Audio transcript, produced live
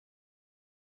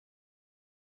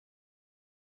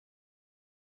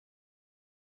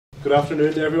Good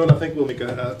afternoon to everyone. I think we'll make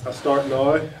a start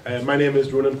now. My name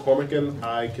is Ronan Cormican.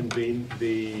 I convene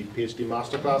the PhD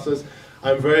Masterclasses.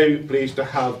 I'm very pleased to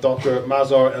have Dr.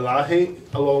 Mazhar Ilahi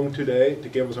along today to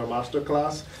give us our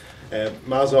masterclass.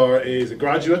 Mazhar is a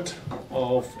graduate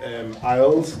of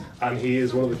IELTS, and he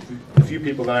is one of the few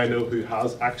people that I know who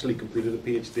has actually completed a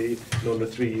PhD in under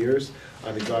 3 years,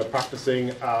 and he's now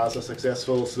practicing as a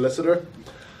successful solicitor.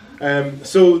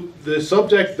 So the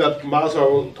subject that Mazhar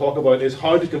will talk about is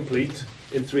how to complete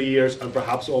in 3 years, and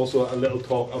perhaps also a little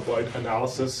talk about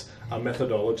analysis and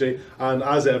methodology. And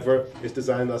as ever, it's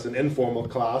designed as an informal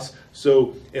class.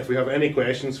 So if we have any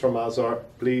questions for Mazhar,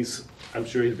 please, I'm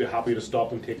sure he'll be happy to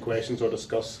stop and take questions or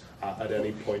discuss at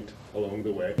any point along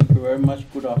the way. Thank you very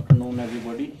much. Good afternoon,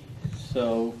 everybody.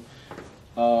 So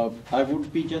I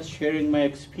would be just sharing my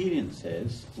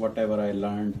experiences, whatever I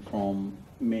learned from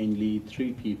mainly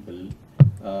 3 people,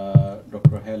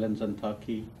 Dr. Helen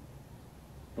Zantaki,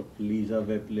 Dr. Lisa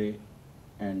Webley,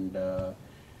 and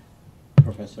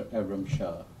Professor Avram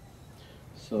Shah.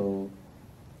 So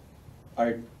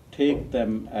I take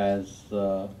them as,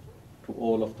 to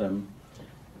all of them,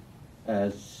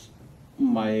 as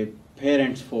my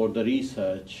parents for the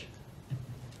research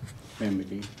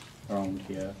family around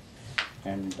here.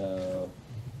 And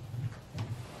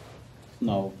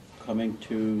now coming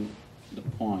to the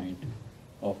point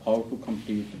of how to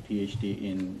complete the PhD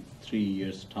in 3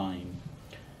 years' time.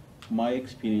 My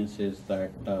experience is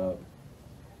that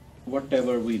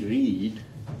whatever we read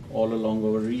all along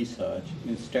our research,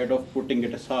 instead of putting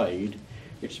it aside,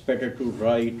 it's better to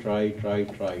write.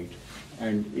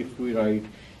 And if we write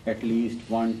at least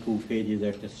 1-2 pages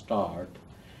at the start,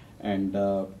 and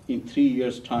in 3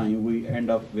 years' time, we end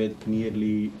up with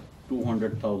nearly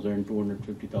 200,000,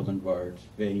 250,000 words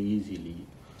very easily.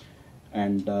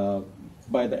 And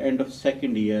by the end of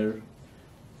 2nd year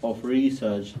of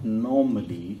research,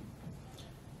 normally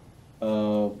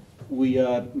we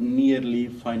are nearly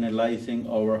finalizing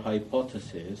our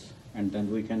hypothesis, and then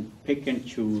we can pick and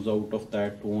choose out of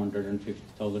that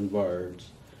 250,000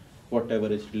 words, whatever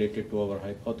is related to our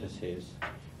hypothesis,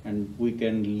 and we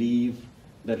can leave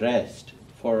the rest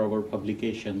for our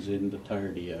publications in the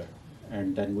 3rd year.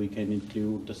 And then we can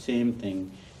include the same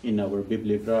thing in our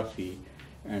bibliography,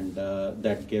 and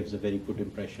that gives a very good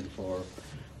impression for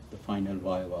the final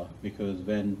viva, because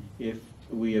if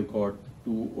we have got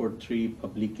 2 or 3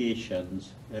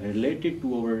 publications related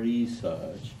to our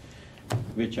research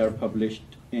which are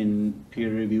published in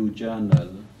peer-reviewed journal,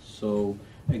 so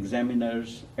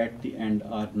examiners at the end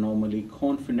are normally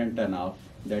confident enough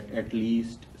that at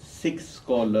least 6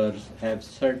 scholars have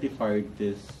certified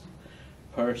this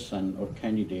person or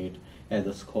candidate as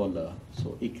a scholar.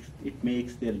 So it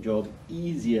makes their job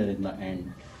easier in the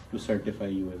end to certify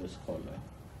you as a scholar.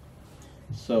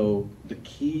 So the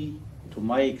key to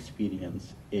my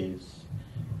experience is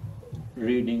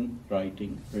reading,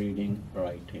 writing.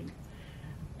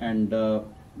 And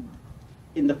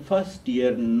in the 1st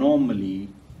year, normally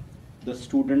the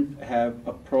student have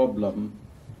a problem,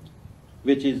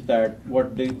 which is that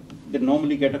what they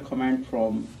normally get a comment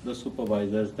from the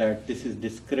supervisors that this is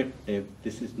descriptive,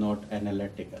 this is not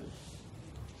analytical.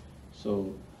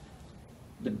 So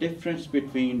the difference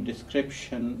between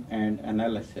description and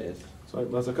analysis. So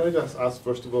Mazhar, can I just ask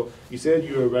first of all, you said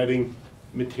you were writing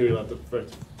material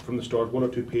from the start, 1 or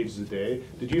 2 pages a day.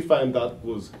 Did you find that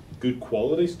was good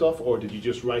quality stuff, or did you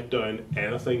just write down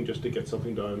anything just to get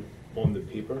something down on the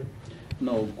paper?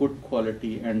 No, good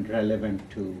quality and relevant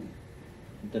to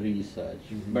the research.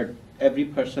 But every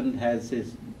person has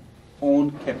his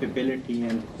own capability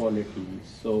and qualities.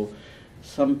 So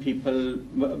some people,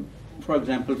 for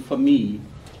example, for me,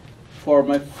 for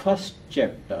my 1st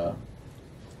chapter,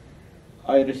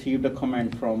 I received a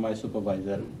comment from my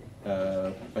supervisor,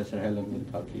 Professor Helen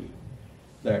Zantaki,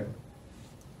 that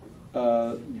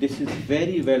this is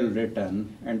very well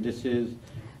written, and this is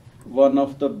one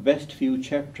of the best few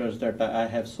chapters that I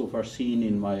have so far seen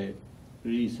in my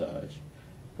research,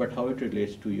 but how it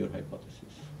relates to your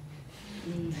hypothesis.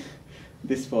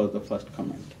 This was the 1st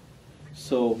comment.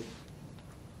 So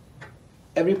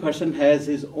every person has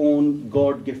his own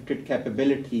God-gifted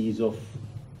capabilities of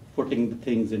putting the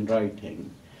things in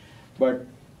writing. But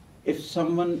if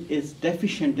someone is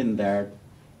deficient in that,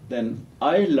 then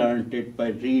I learned it by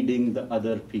reading the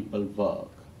other people's work.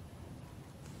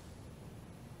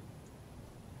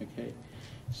 Okay,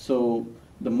 so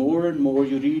the more and more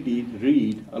you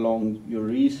read along your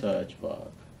research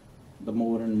work, the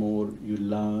more and more you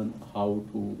learn how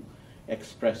to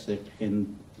express it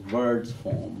in words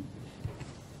form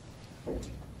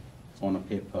on a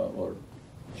paper or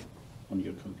on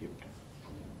your computer.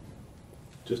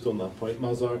 just on that point,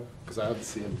 Mazhar, because I had the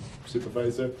same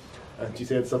supervisor, and she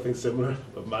said something similar.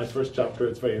 But my first chapter,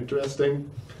 it's very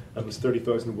interesting, and it was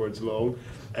 30,000 words long,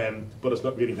 but it's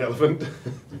not really relevant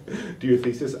to your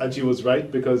thesis. And she was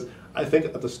right, because I think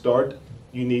at the start,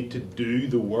 you need to do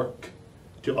the work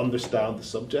to understand the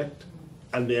subject.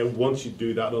 And then once you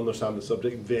do that and understand the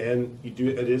subject, then it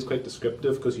is quite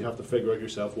descriptive, because you have to figure out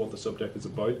yourself what the subject is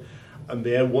about. And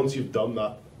then once you've done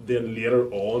that, then later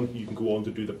on you can go on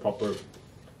to do the proper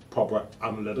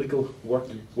analytical work,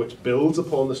 which builds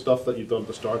upon the stuff that you've done at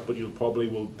the start, but you probably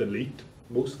will delete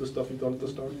most of the stuff you've done at the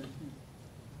start.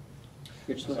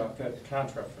 So to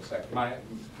counter up for a second,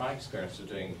 my experience of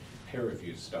doing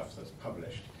peer-reviewed stuff that's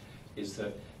published is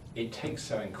that it takes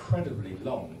so incredibly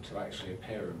long to actually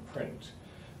appear in print.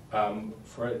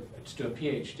 To do a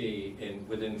PhD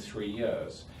within 3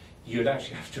 years, you'd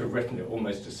actually have to have written it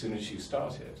almost as soon as you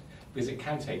started, because it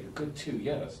can take a good 2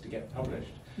 years to get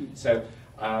published. So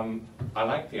I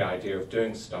like the idea of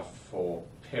doing stuff for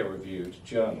peer-reviewed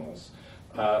journals,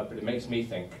 but it makes me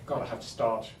think, God, I have to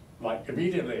start like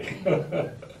immediately.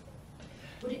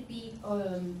 Would it be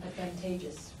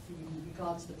advantageous in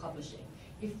regards to publishing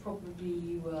if probably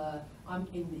you were, I'm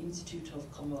in the Institute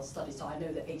of Commonwealth Studies, so I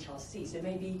know the HRC, so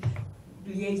maybe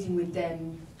liaising with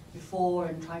them before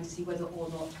and trying to see whether or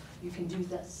not you can do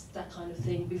that kind of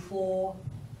thing before,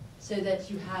 so that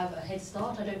you have a head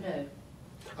start? I don't know.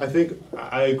 I think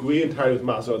I agree entirely with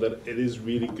Mazhar that it is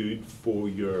really good for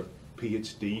your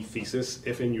PhD thesis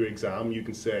if in your exam you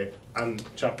can say, and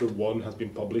chapter 1 has been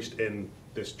published in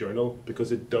this journal,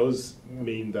 because it does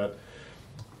mean that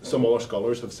some other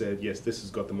scholars have said, yes, this has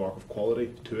got the mark of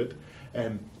quality to it.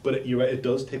 But you're right, it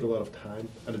does take a lot of time,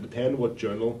 and it depends what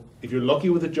journal. If you're lucky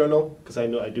with a journal, because I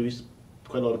know I do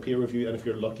quite a lot of peer review, and if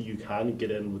you're lucky you can get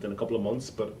in within a couple of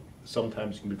months, but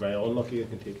sometimes you can be very unlucky, it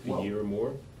can take a year or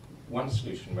more. One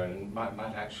solution, Ronan,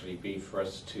 might actually be for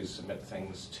us to submit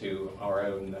things to our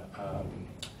own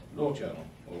law journal,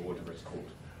 or whatever it's called.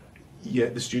 Yeah,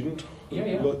 the student?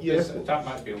 Yeah. Well, yeah. That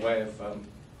might be a way of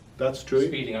that's true.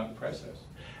 Speeding up the process.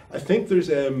 I think there's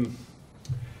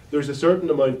a certain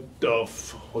amount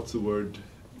of, what's the word,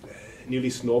 nearly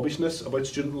snobbishness about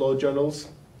student law journals,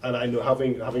 and I know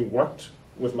having worked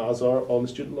with Mazhar on the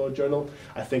student law journal,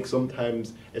 I think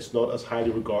sometimes it's not as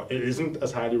highly regarded. It isn't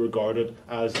as highly regarded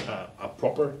as a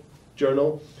proper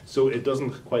journal, so it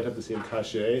doesn't quite have the same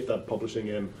cachet that publishing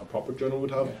in a proper journal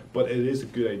would have. Yeah. But it is a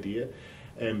good idea.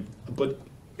 But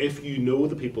if you know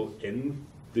the people in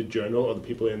the journal or the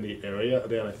people in the area,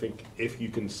 then I think if you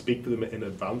can speak to them in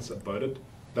advance about it,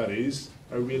 that is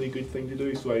a really good thing to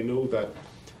do. So I know that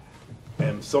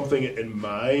something in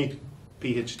my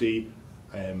PhD,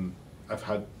 I've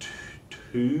had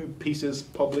two pieces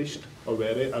published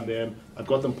already, and then I've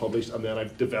got them published, and then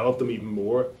I've developed them even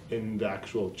more in the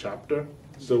actual chapter.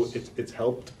 So it's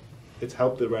helped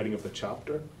the writing of the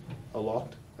chapter a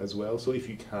lot as well. So if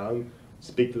you can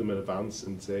speak to them in advance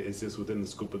and say, is this within the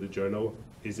scope of the journal?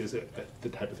 Is this the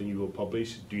type of thing you will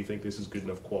publish? Do you think this is good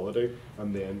enough quality?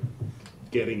 And then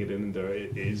getting it in there,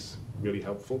 it is really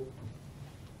helpful.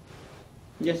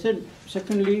 Yes, and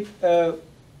secondly, there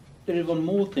is one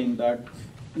more thing, that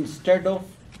instead of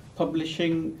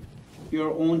publishing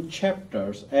your own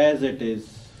chapters as it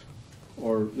is,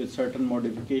 or with certain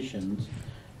modifications,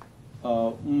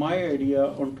 my idea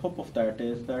on top of that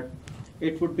is that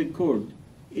it would be good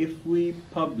if we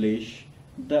publish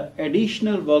the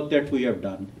additional work that we have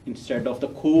done instead of the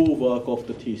core work of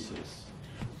the thesis.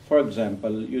 For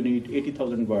example, you need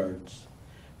 80,000 words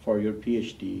for your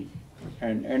PhD,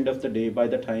 and end of the day, by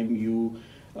the time you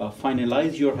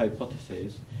finalize your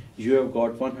hypothesis, you have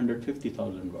got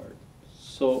 150,000 words.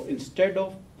 So instead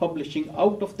of publishing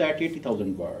out of that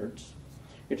 80,000 words,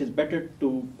 it is better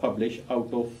to publish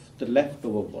out of the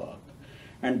leftover work.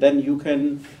 And then you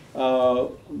can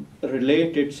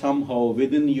relate it somehow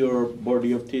within your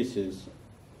body of thesis.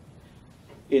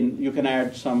 You can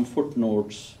add some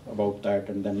footnotes about that,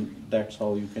 and then that's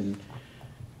how you can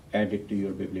add it to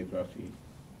your bibliography.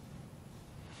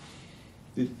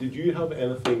 Did you have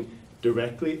anything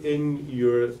directly in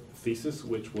your thesis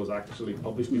which was actually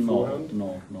published beforehand?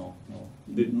 No.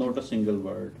 Not a single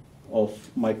word of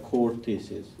my core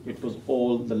thesis. It was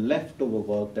all the leftover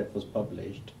work that was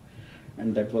published,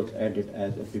 and that was added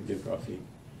as a bibliography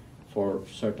for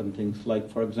certain things. Like,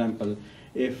 for example,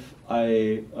 if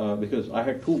because I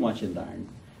had too much in the end,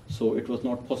 so it was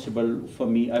not possible for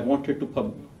me. I wanted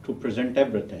to present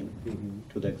everything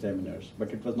to the examiners,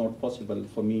 but it was not possible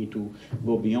for me to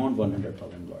go beyond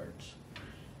 100,000 words.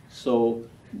 So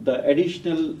the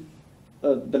additional,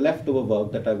 the leftover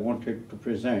work that I wanted to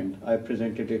present, I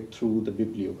presented it through the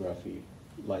bibliography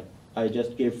Like I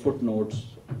just gave footnotes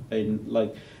in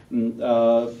like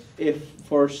if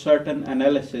for certain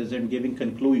analysis and giving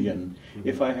conclusion,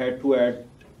 if I had to add,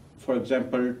 for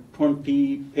example,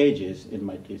 20 pages in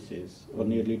my thesis or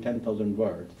nearly 10,000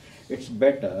 words, it's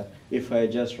better if I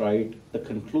just write the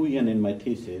conclusion in my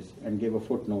thesis and give a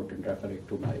footnote and refer it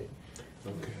to my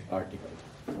article.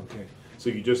 Okay. So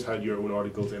you just had your own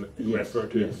articles in it, refer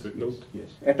to a footnote? Yes,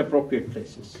 at appropriate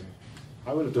places. Okay.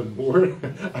 I would have done more.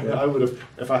 I would have,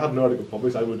 if I had an article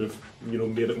published, I would have,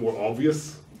 made it more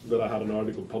obvious that I had an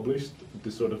article published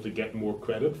to sort of to get more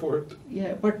credit for it.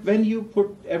 Yeah, but when you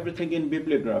put everything in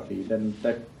bibliography, then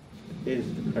that is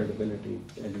the credibility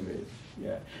anyways.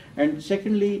 Yeah. And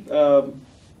secondly,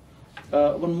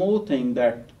 one more thing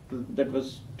that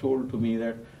was told to me,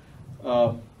 that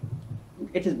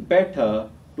it is better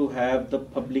to have the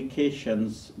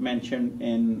publications mentioned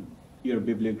in your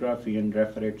bibliography and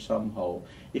refer it somehow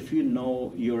if you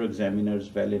know your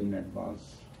examiners well in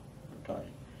advance time.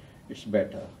 It's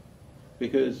better,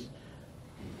 because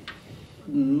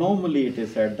normally it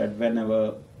is said that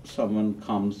whenever someone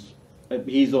comes,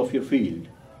 he's of your field,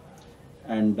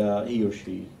 and he or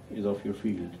she is of your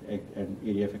field and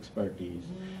area of expertise,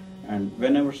 and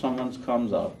whenever someone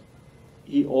comes up,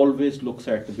 he always looks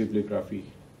at the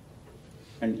bibliography,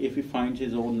 and if he finds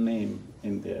his own name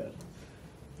in there,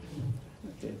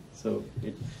 okay, so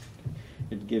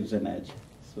it gives an edge.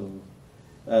 So,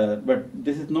 but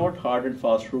this is not hard and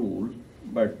fast rule,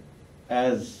 but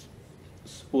as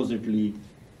supposedly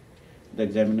the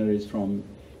examiner is from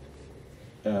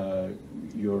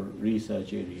your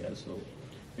research area, so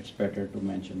it's better to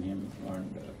mention him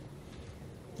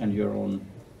and your own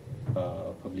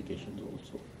publications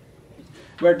also.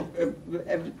 But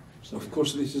so of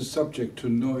course, this is subject to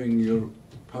knowing your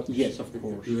yes, of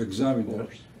course, your examiner. Of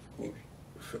course.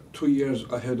 2 years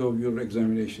ahead of your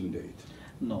examination date.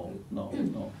 No, not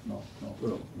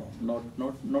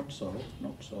so.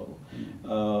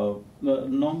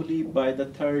 Normally, by the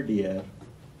third year,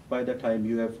 by the time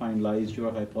you have finalized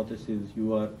your hypothesis,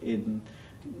 you are in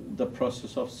the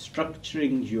process of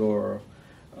structuring your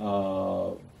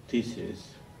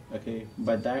thesis. Okay,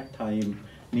 by that time,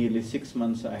 nearly 6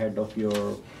 months ahead of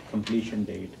your completion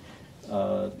date,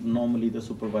 normally the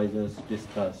supervisors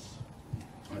discuss.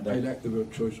 I like the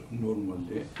word choice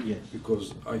normally, yes,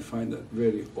 because I find that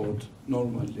very odd.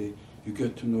 Normally, you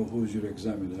get to know who's your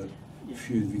examiner a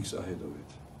few weeks ahead of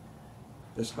it.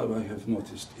 That's how I have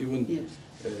noticed. Even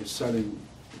Salim,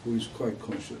 who is quite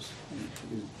conscious,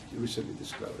 he recently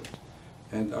discovered,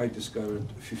 and I discovered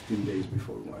 15 days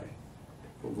before my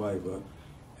Viva,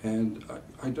 and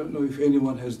I don't know if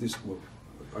anyone has this book.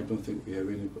 I don't think we have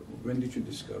any. When did you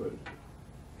discover it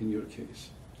in your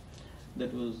case?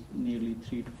 That was nearly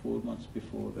 3 to 4 months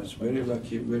before. That's very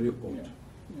lucky, very old.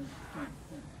 Yeah.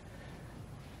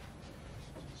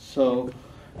 So,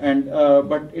 and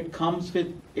but it comes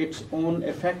with its own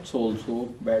effects also,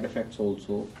 bad effects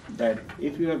also, that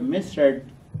if you have misread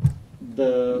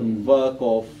the work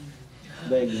of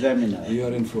the examiner, you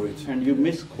are in for it. And you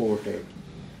misquote it,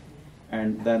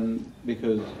 and then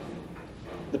because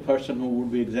the person who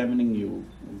would be examining you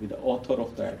will be the author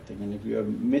of that thing, and if you have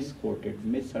misquoted,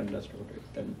 misunderstood it,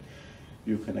 then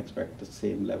you can expect the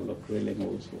same level of grilling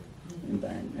also in the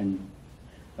end, and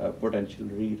potential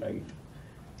rewrite.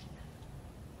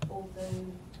 Although,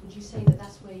 would you say that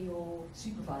that's where your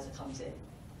supervisor comes in?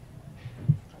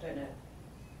 I don't know.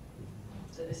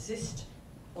 To assist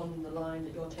on the line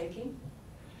that you're taking?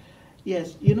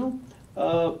 Yes,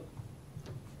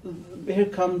 here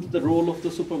comes the role of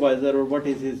the supervisor, or what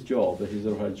is his job, his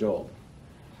or her job.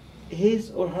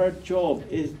 His or her job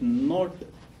is not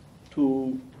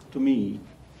to me,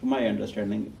 to my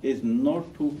understanding, is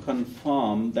not to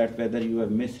confirm that whether you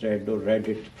have misread or read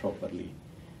it properly.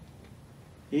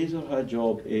 His or her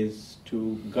job is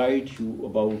to guide you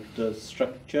about the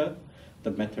structure,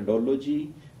 the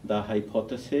methodology, the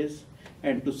hypothesis,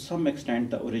 and to some extent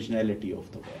the originality of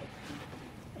the work,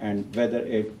 and whether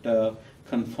it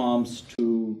conforms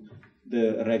to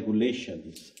the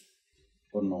regulations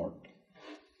or not.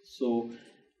 So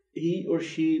he or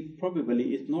she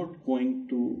probably is not going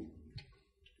to,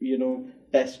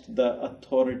 test the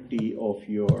authority of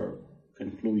your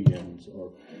conclusions,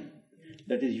 or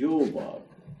that is your work.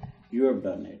 You have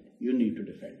done it. You need to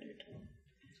defend it.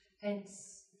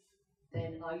 Hence,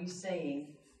 then, are you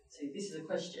saying, so this is a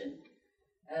question,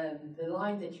 the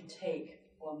line that you take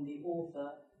on the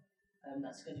author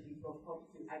that's going to be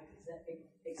probably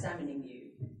examining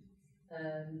you,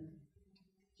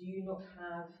 do you not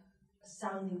have a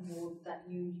sounding board that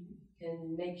you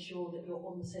can make sure that you're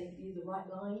on the right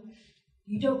line?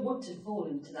 You don't want to fall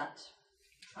into that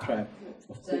trap.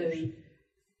 Of so course.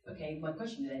 Okay, my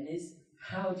question then is,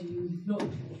 how do you not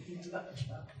fall into that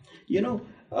trap? You know,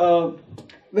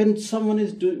 when someone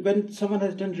has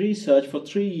done research for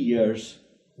 3 years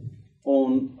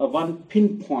on a one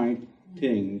pinpoint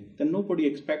thing, then nobody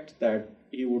expects that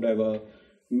he would ever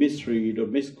misread or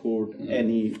misquote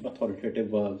any authoritative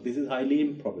work. This is highly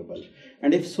improbable.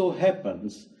 And if so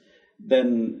happens,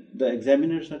 then the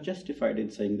examiners are justified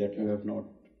in saying that you have not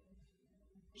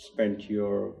spent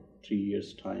your 3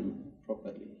 years' time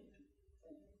properly.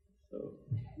 So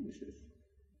this is.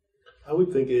 I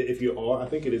would think if you are, I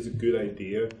think it is a good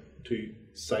idea to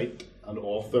cite an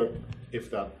author if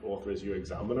that author is your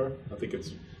examiner. I think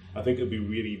it'd be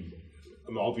really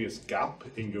an obvious gap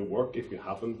in your work if you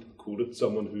haven't quoted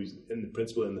someone who's in the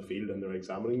principal in the field and they're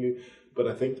examining you. But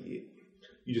I think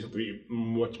you just have to be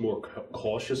much more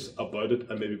cautious about it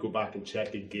and maybe go back and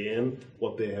check again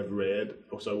what they have read,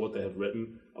 what they have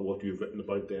written and what you've written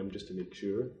about them, just to make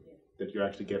sure that you're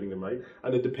actually getting them right.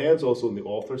 And it depends also on the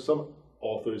author. Some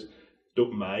authors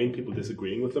don't mind people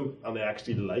disagreeing with them and they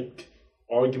actually like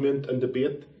argument and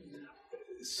debate.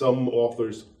 Some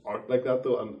authors aren't like that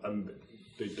though, and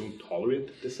they don't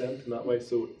tolerate dissent in that way,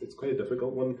 so it's quite a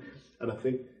difficult one. And I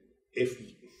think if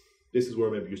this is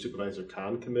where maybe your supervisor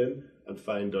can come in and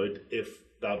find out if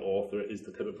that author is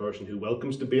the type of person who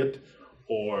welcomes debate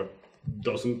or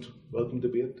doesn't welcome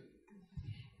debate.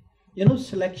 You know,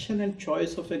 selection and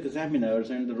choice of examiners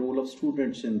and the role of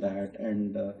students in that,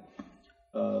 and the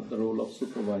role of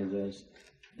supervisors,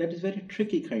 that is very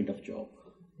tricky kind of job.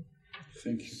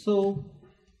 Thank you. So,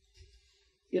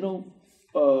 you know,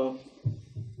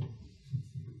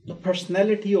 the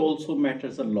personality also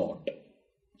matters a lot.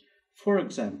 For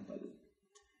example,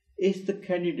 if the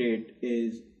candidate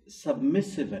is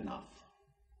submissive enough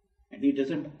and he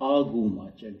doesn't argue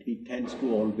much and he tends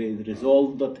to always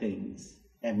resolve the things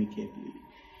amicably,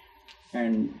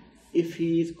 and if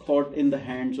he is caught in the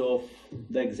hands of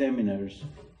the examiners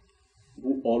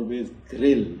who always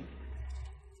grill,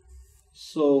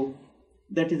 so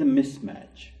that is a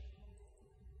mismatch.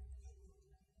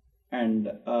 And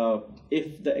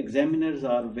if the examiners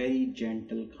are very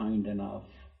gentle, kind enough,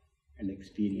 and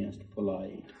experienced,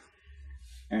 polite,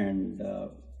 and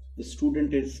the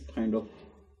student is kind of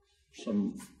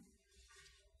some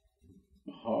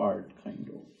hard kind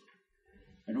of,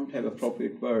 I don't have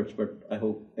appropriate words, but I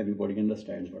hope everybody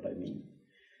understands what I mean.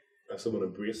 Someone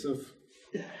abrasive?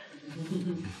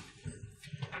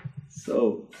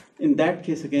 So in that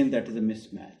case, again, that is a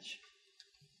mismatch.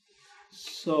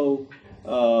 So,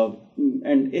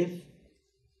 and if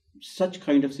such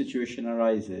kind of situation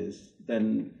arises,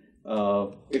 then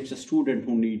it's a student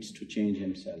who needs to change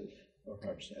himself or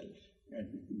herself and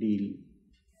deal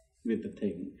with the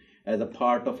thing as a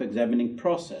part of examining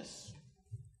process,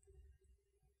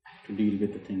 to deal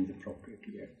with the things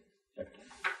appropriately at that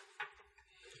time.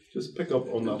 Just pick up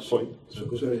on that point.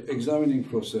 Sorry, examining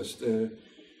process.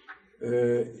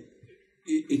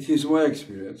 It is my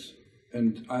experience,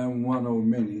 and I am one of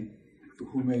many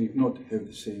who may not have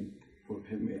the same or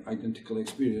have identical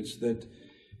experience, that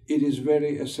it is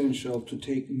very essential to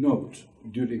take note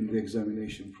during the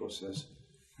examination process,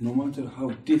 no matter how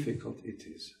difficult it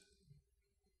is.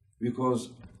 Because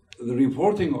the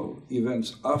reporting of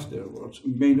events afterwards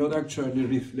may not actually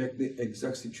reflect the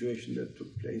exact situation that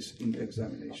took place in the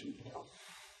examination.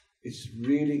 It's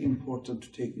really important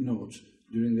to take notes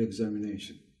during the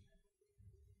examination.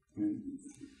 I mean,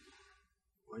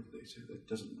 why did they say that?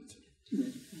 Doesn't matter.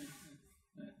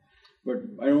 But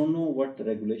I don't know what the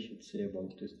regulations say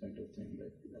about this kind of thing,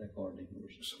 like recording or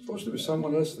something. It's supposed to be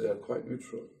someone else there, quite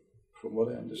neutral, from what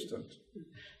I understand.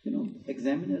 You know,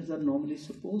 examiners are normally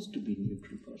supposed to be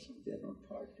neutral persons, they are not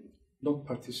party. Not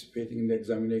participating in the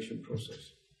examination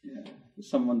process. Yeah,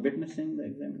 someone witnessing the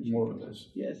examination. More or less.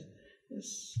 Yes,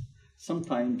 yes.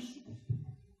 Sometimes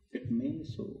it may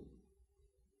so.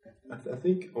 I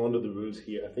think under the rules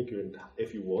here, I think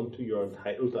if you want to, you're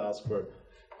entitled to ask for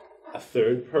a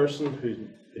third person who's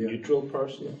a neutral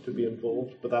person to be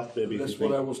involved. But that's maybe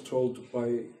what I was told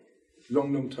by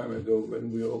long time ago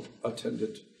when we all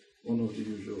attended one of the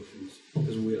usual things,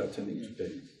 as we're attending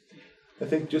today. I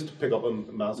think just to pick up on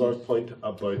Mazhar's point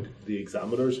about the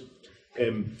examiners,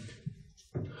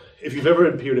 if you've ever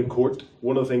appeared in court,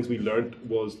 one of the things we learned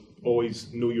was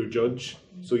always know your judge.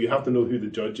 So you have to know who the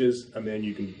judge is, and then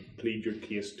you can plead your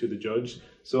case to the judge.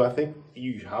 So I think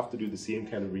you have to do the same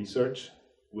kind of research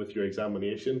with your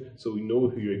examination, so we know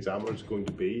who your examiner is going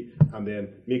to be, and then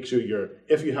make sure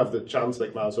if you have the chance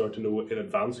like Mazhar to know in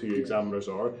advance who your examiners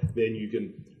are, then you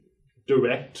can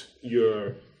direct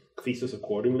your thesis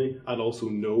accordingly and also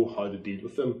know how to deal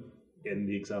with them in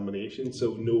the examination.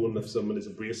 So knowing if someone is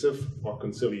abrasive or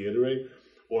conciliatory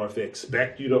or if they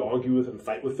expect you to argue with and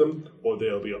fight with them, or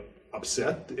they'll be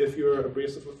upset if you're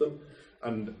abrasive with them.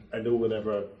 And I know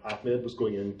whenever Ahmed was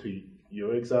going into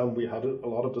your exam, we had a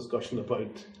lot of discussion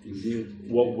about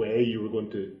what way you were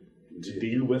going to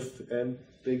deal with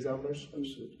the examiners.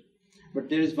 Absolutely. But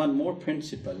there is one more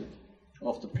principle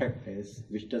of the practice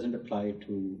which doesn't apply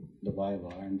to the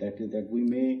Viva, and that is that we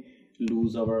may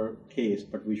lose our case,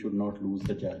 but we should not lose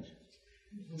the judge.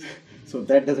 So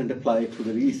that doesn't apply to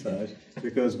the research,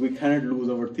 because we cannot lose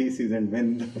our thesis and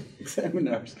win the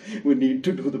examiners. We need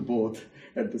to do the both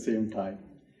at the same time.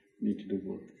 Need to do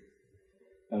both.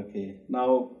 Okay,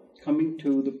 now coming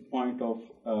to the point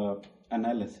of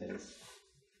analysis.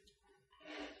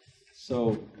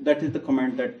 So that is the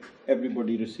comment that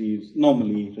everybody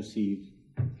normally receives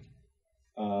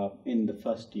in the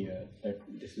first year, that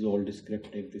this is all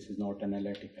descriptive, this is not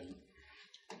analytical.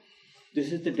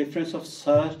 This is the difference of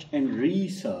search and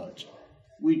research.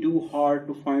 We do hard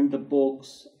to find the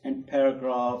books and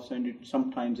paragraphs, and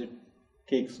sometimes it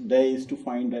takes days to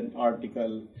find an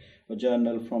article, a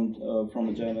journal from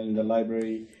a journal in the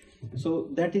library. So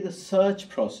that is a search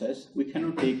process. We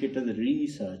cannot take it as a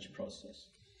research process.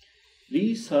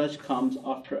 Research comes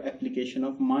after application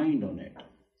of mind on it.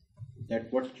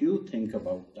 That what you think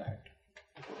about that.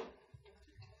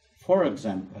 For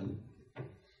example,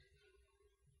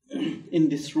 in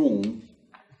this room,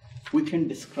 we can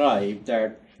describe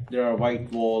that there are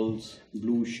white walls,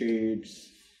 blue shades,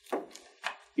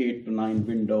 8 to 9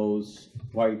 windows,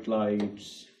 white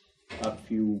lights, a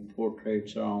few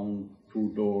portraits around,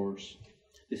 2 doors.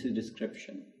 This is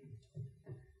description.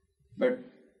 But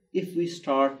if we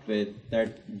start with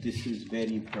that this is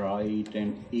very bright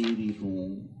and airy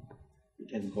room,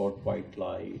 it has got white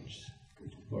lights,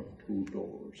 it has got 2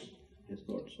 doors, it has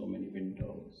got so many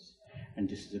windows, and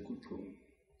this is a good room.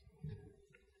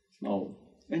 Now,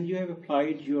 when you have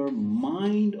applied your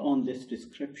mind on this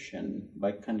description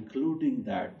by concluding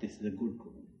that this is a good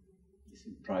room, this is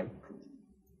a bright room.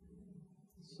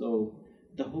 So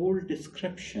the whole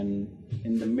description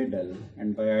in the middle,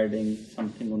 and by adding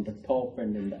something on the top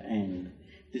and in the end,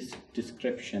 this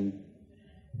description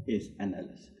is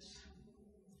analysis.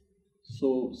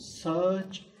 So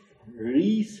search,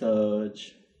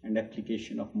 research, and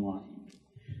application of mind.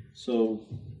 So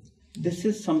this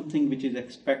is something which is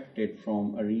expected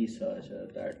from a researcher,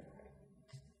 that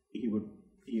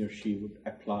he or she would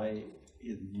apply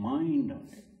his mind on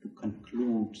it to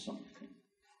conclude something.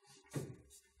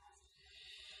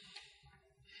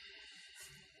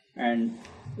 And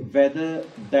whether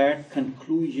that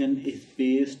conclusion is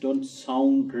based on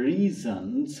sound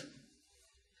reasons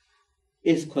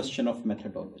is question of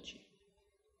methodology.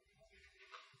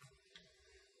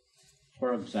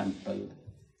 For example,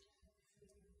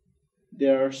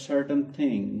 there are certain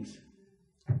things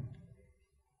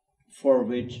for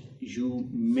which you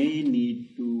may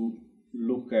need to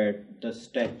look at the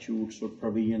statutes or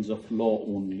provisions of law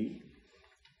only.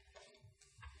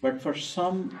 But for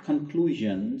some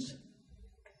conclusions,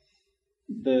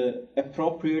 the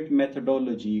appropriate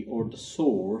methodology or the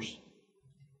source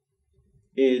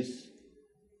is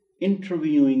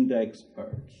interviewing the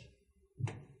experts.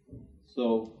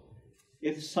 So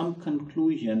if some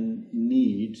conclusion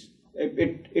needs,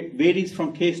 it varies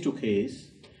from case to case,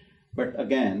 but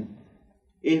again,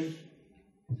 if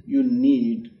you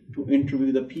need to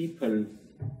interview the people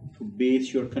to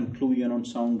base your conclusion on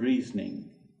sound reasoning,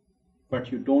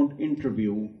 but you don't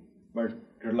interview but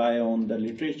rely on the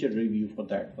literature review for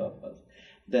that purpose,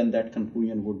 then that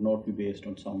conclusion would not be based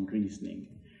on sound reasoning,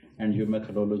 and your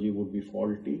methodology would be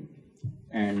faulty,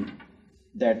 and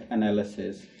that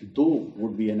analysis, though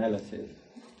would be analysis,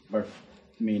 but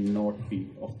may not be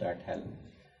of that help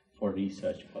for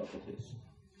research purposes.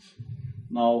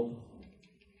 Now,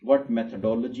 what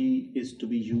methodology is to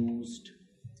be used,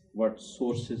 what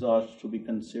sources are to be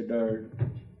considered,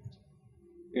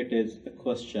 it is a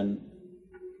question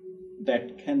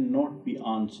that cannot be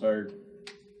answered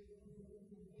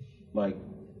by,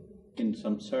 in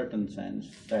some certain sense,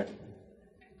 that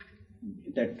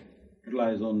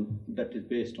relies on, that is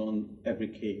based on every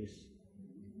case,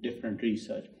 different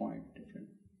research point, different.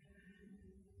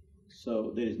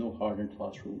 So there is no hard and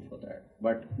fast rule for that.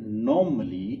 But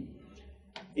normally,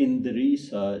 in the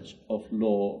research of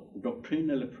law,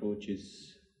 doctrinal approach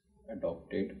is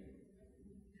adopted,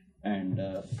 and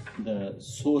the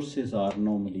sources are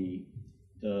normally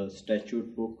the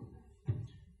statute book,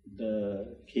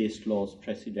 the case laws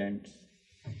precedents,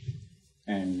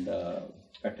 and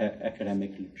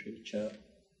academic literature,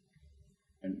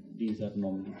 and these are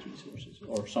normally 3 sources,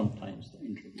 or sometimes the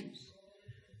interviews.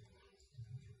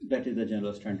 That is the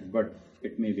general standard, but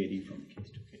it may vary from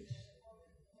case to case.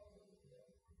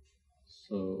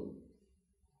 So,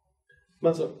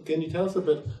 Mazhar, can you tell us a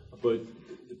bit about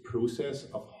the process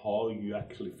of how you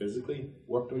actually physically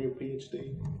worked on your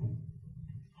PhD?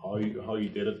 How you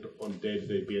did it on a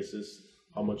day-to-day basis,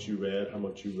 how much you read, how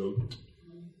much you wrote,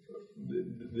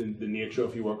 the nature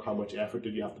of your work, how much effort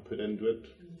did you have to put into it?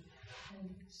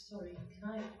 Sorry, can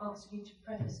I ask you to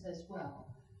preface as well?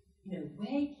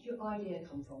 Where did your idea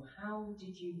come from? How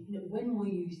did you, when were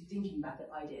you thinking about that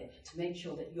idea to make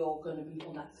sure that you're going to be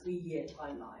on that 3-year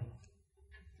timeline?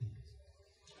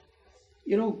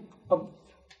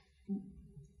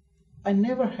 I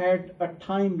never had a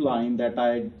timeline that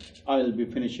I'll be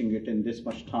finishing it in this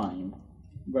much time.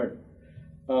 But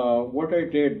what I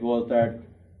did was that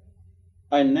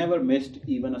I never missed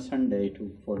even a Sunday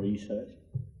for research.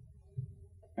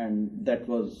 And that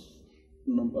was,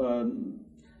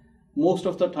 most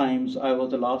of the times I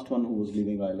was the last one who was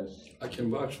leaving ILS. I can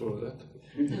vouch for that.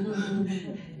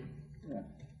 Yeah.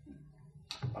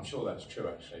 I'm sure that's true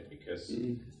actually, because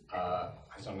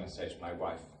as I'm going to say to my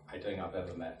wife, I don't think I've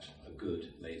ever met a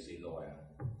good, lazy lawyer.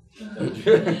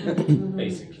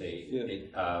 Basically,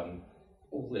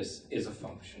 all this is a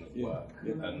function of work.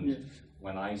 And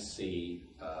when I see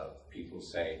people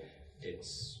say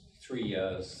it's 3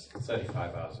 years,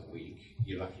 35 hours a week,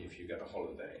 you're lucky if you get a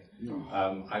holiday.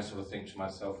 I sort of think to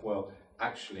myself, well,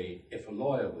 actually, if a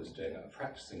lawyer was doing it, a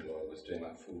practicing lawyer was doing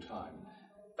that full time,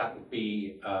 that would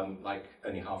be like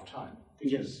only half time,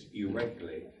 because you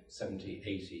regularly 70,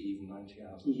 80, even 90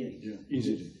 hours a week. Yeah,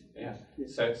 easily. Yeah.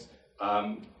 So it's,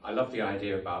 I love the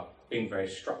idea about being very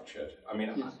structured. I mean,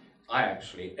 I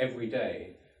actually, every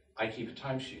day, I keep a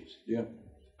timesheet. Yeah.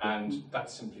 And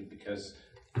that's simply because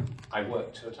I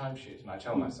work to a timesheet, and I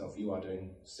tell myself, you are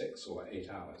doing 6 or 8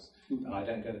 hours, and I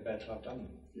don't go to bed till I've done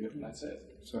them. And that's it.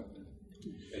 Exactly.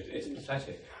 It's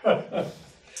pathetic,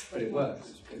 but it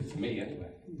works, for me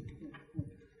anyway.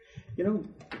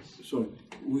 Sorry,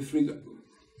 with regard,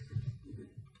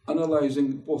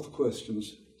 analyzing both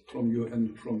questions from you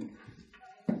and from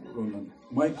Ronan,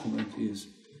 my comment is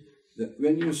that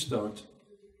when you start,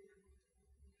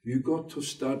 you got to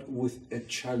start with a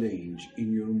challenge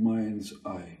in your mind's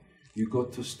eye. You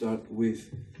got to start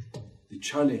with the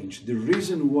challenge, the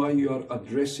reason why you are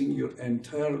addressing your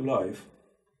entire life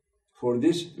for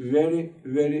this very,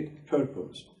 very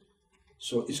purpose.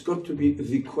 So it's got to be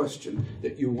the question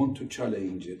that you want to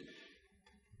challenge it.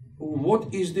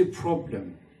 What is the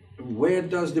problem? Where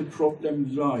does the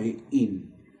problem lie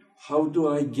in? How do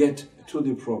I get to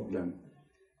the problem?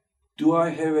 Do I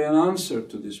have an answer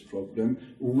to this problem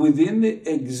within the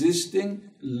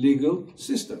existing legal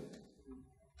system?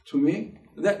 To me,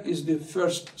 that is the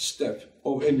first step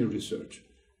of any research.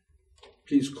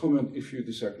 Please comment if you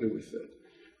disagree with that.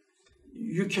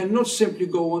 You cannot simply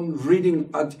go on reading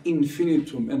ad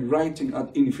infinitum and writing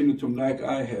ad infinitum like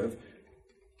I have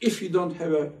if you don't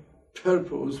have a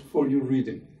purpose for your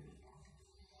reading.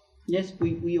 Yes,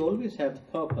 we always have the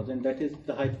purpose, and that is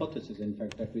the hypothesis, in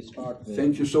fact, that we start with.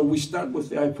 Thank you. So we start with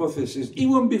the hypothesis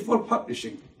even before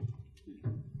publishing.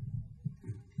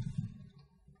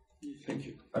 Thank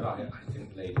you. But I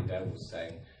think Lady Dell was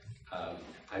saying, how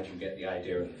do you get the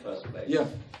idea in the first place? Yeah.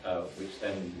 Which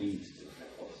then leads to the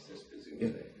hypothesis,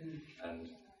 presumably. Yeah. And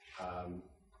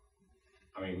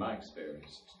I mean, my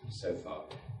experience so far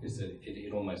is that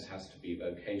it almost has to be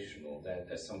vocational.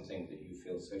 There's something that you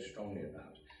feel so strongly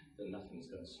about that nothing's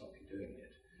going to stop you doing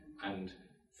it. And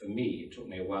for me, it took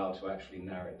me a while to actually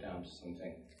narrow it down to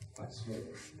something quite small,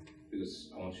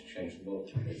 because I want to change the world.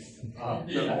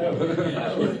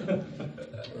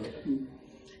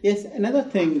 Yes, another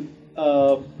thing,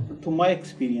 to my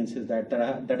experience is that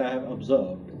I have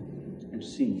observed and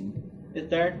seen, is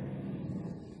that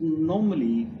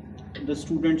normally the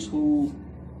students who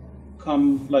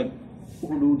come, like,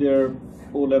 who do their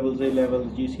O-levels, A-levels,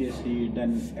 GCSE,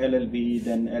 then LLB,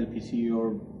 then LPC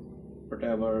or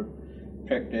whatever,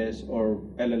 practice or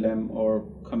LLM, or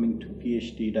coming to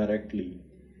PhD directly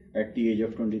at the age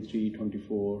of 23,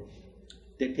 24,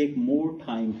 they take more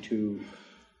time to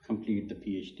complete the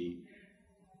PhD.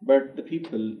 But the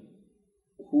people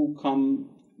who come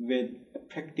with a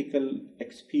practical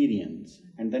experience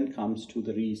and then comes to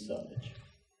the research,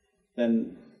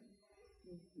 then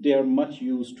they are much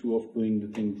used to of doing the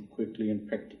things quickly and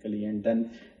practically, and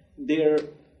then their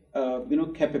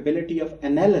capability of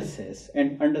analysis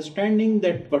and understanding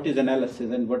that what is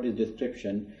analysis and what is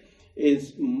description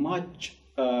is much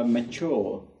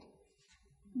mature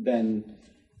than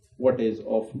what is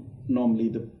of normally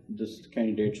the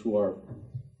candidates who are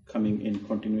coming in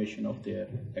continuation of their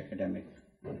academic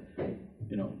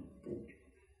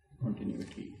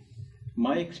continuity.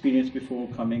 My experience before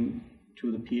coming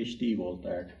to the PhD was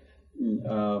that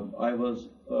I was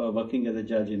working as a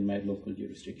judge in my local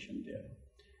jurisdiction there,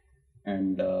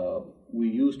 and we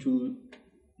used to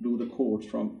do the courts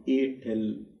from 8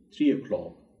 till 3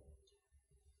 o'clock,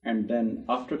 and then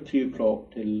after 3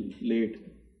 o'clock till late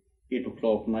 8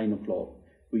 o'clock, 9 o'clock,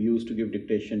 we used to give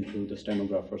dictation to the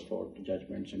stenographers for the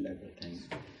judgments and everything.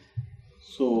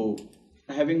 So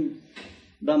having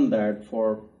done that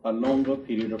for a longer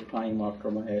period of time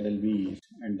after my LLB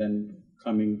and then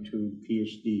coming to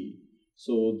PhD,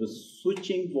 so the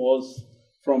switching was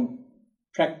from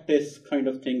practice kind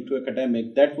of thing to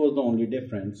academic. That was the only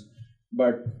difference.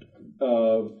 But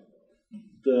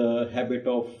the habit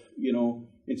of,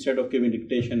 instead of giving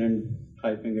dictation and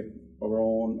typing it our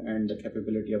own, and the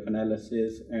capability of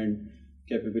analysis and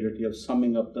capability of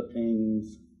summing up the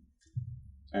things,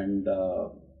 and I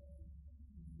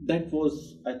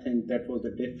think that was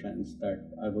the difference, that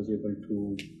I was able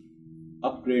to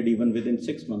upgrade even within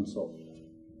 6 months of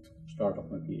start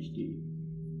of my PhD.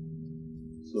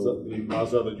 So,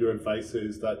 Mazhar, that your advice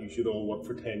is that you should all work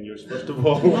for 10 years first of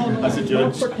all as a not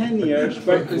judge? for 10 years,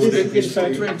 but It's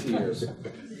for 20 years.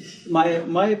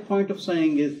 my point of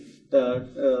saying is that,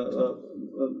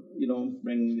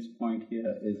 bringing this point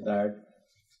here is that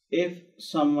if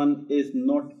someone is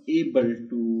not able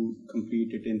to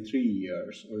complete it in 3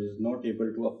 years, or is not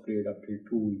able to upgrade up till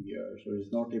 2 years, or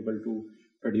is not able to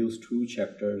produce 2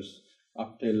 chapters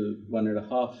up till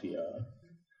 1.5 years,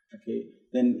 okay,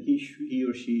 then he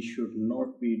or she should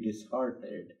not be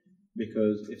disheartened,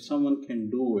 because if someone can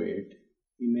do it,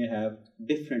 he may have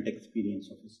different experience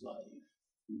of his life,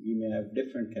 he may have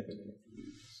different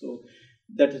capabilities. So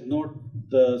that is not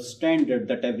the standard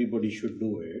that everybody should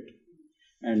do it.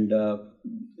 And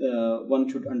one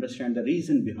should understand the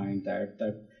reason behind that,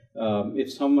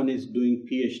 if someone is doing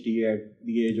PhD at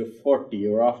the age of 40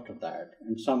 or after that,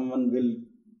 and someone will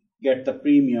get the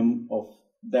premium of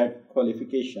that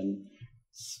qualification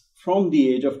from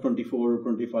the age of 24 or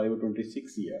 25 or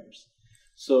 26 years.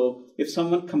 So if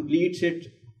someone completes it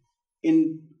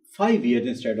in 5 years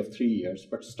instead of 3 years,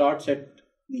 but starts at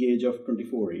the age of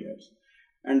 24 years,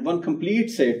 and one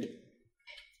completes it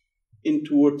in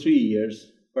 2 or 3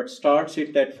 years, but starts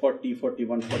it at 40,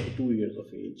 41, 42 years of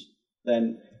age,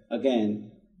 then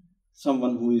again,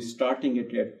 someone who is starting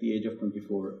it at the age of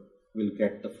 24 will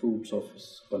get the fruits of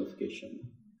his qualification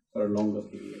for a longer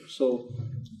period. So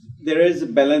there is a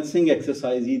balancing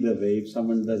exercise either way, if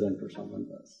someone doesn't or someone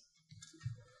does.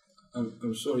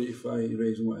 I'm sorry if I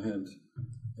raise my hand.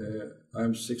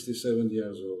 I'm 67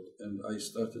 years old, and I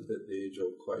started at the age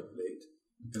of quite late,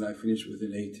 and I finished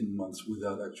within 18 months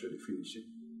without actually finishing.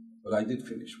 But I did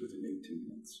finish within 18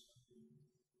 months.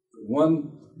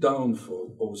 One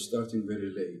downfall of starting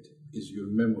very late is your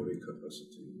memory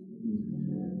capacity.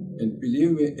 And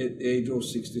believe me, at the age of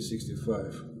 60,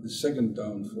 65, the second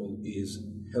downfall is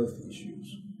health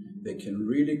issues. They can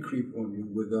really creep on you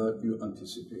without you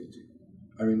anticipating.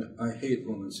 I mean, I hate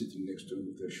women sitting next to me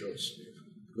with a short sleeve,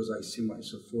 because I see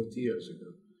myself 40 years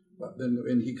ago. But then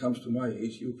when he comes to my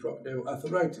age, you probably have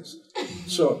arthritis.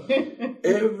 So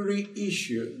every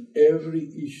issue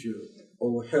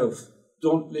of health,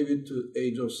 don't leave it to the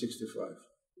age of 65.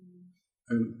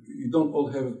 And you don't all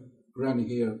have Granny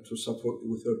here to support you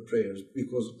with her prayers,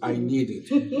 because I need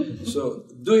it. So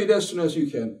do it as soon as you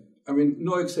can. I mean,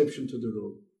 no exception to the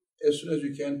rule. As soon as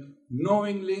you can,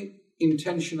 knowingly,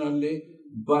 intentionally,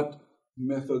 but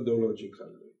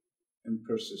methodologically and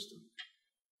persistent.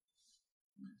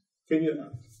 Can you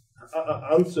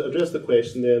address the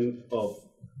question then of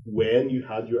when you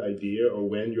had your idea, or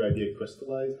when your idea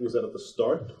crystallized? Was it at the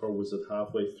start, or was it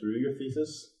halfway through your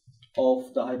thesis?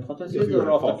 Of the hypothesis or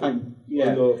of the time?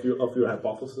 Yeah. No, of your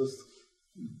hypothesis.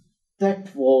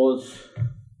 That was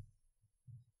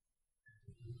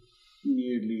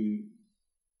nearly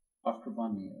after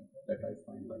 1 year that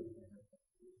I finalized it.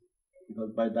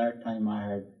 Because by that time I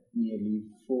had nearly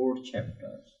 4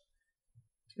 chapters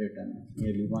written,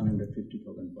 nearly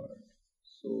 150,000 words.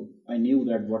 So I knew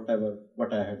that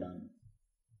what I had done,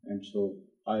 and so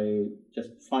I just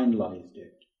finalized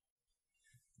it.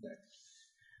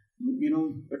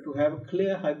 To have a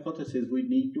clear hypothesis, we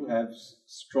need to have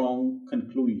strong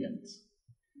conclusions,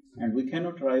 and we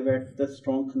cannot arrive at the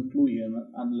strong conclusion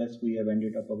unless we have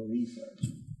ended up our research.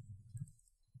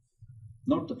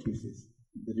 Not the thesis,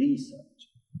 the research.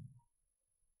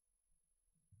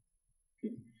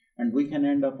 Okay. And we can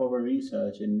end up our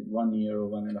research in 1 year or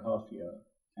 1.5 years,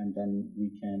 and then we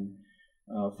can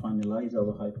finalize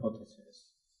our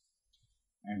hypothesis,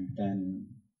 and then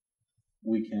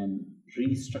we can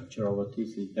restructure our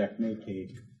thesis. That may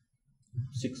take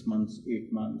 6 months,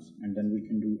 8 months, and then we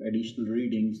can do additional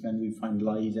readings when we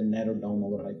finalize and narrow down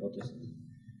our hypothesis.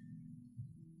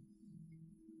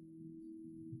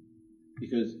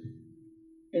 Because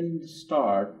in the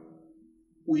start,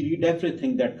 we read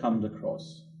everything that comes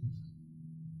across.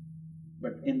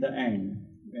 But in the end,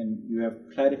 when you have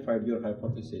clarified your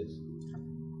hypothesis,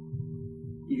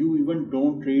 you even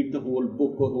don't read the whole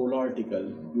book or whole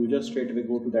article. You just straight away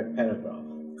go to that paragraph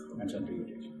and then read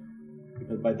it.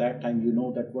 Because by that time you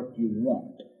know that what you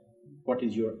want, what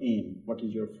is your aim, what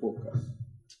is your focus.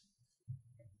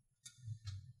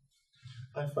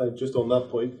 I find just on that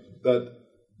point that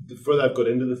the further I've got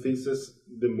into the thesis,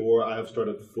 the more I have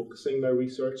started focusing my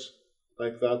research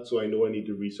like that. So I know I need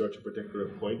to research a particular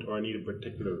point, or I need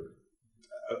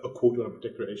a quote on a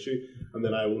particular issue, and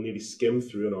then I will maybe skim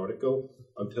through an article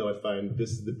until I find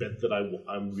this is the bit that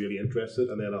I'm really interested,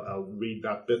 and then I'll read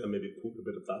that bit and maybe quote a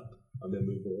bit of that, and then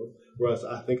move on. Whereas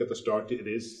I think at the start it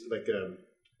is like a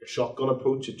shotgun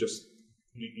approach. It just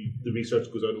the research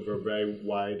goes out over a very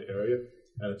wide area,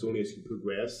 and it's only as you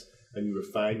progress and you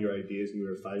refine your ideas and you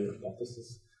refine your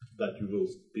hypothesis that you will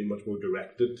be much more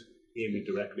directed, aiming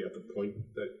directly at the point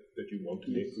that you want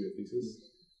to make for your thesis.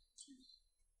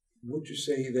 Would you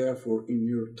say, therefore, in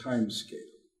your time scale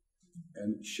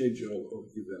and schedule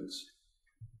of events,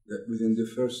 that within the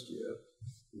first year,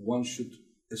 one should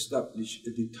establish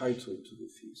the title to the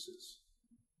thesis?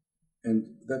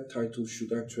 And that title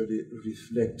should actually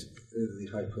reflect the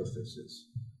hypothesis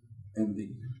and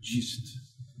the gist,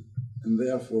 and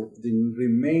therefore the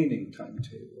remaining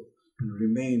timetable and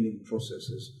remaining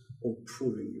processes of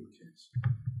proving your case.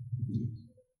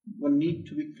 One need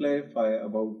to be clarified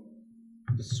about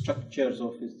the structures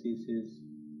of his thesis,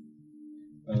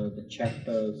 the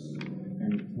chapters,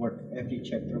 and what every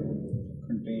chapter would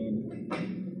contain,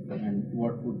 and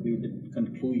what would be the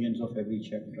conclusions of every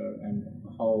chapter, and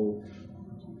how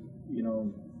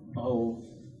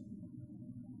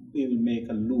we will make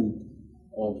a loop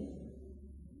of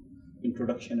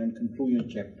introduction and conclusion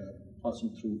chapter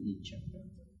passing through each chapter.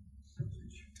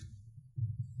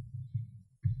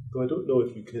 So I don't know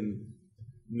if you can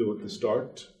know at the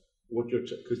start what your,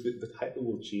 because the title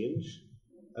will change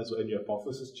as well, and your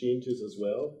hypothesis changes as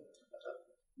well.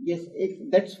 Yes,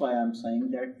 that's why I'm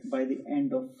saying that by the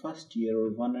end of first year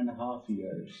or 1.5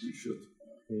 years, You should.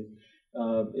 okay,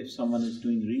 if someone is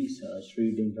doing research,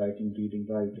 reading,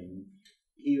 writing,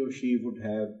 he or she would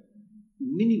have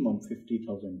minimum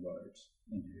 50,000 words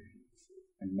in it,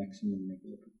 and maximum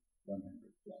maybe 100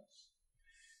 plus.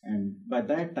 And by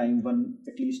that time, one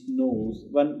at least knows,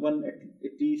 one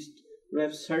at least would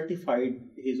have certified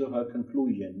his or her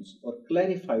conclusions or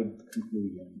clarified the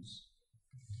conclusions.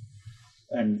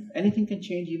 And anything can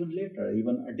change even later,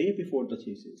 even a day before the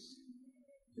thesis.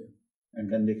 Yeah.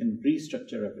 And then they can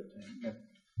restructure everything.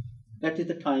 That is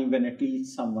the time when at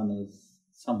least someone is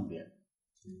somewhere.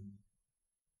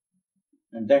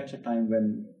 And that's the time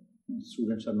when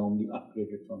students are normally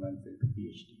upgraded from MPhil to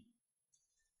PhD.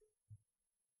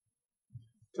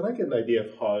 Can I get an idea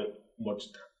of how much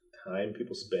time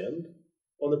people spend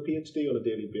on a PhD on a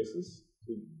daily basis?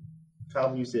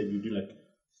 Calvin, you said you do like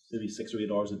maybe 6 or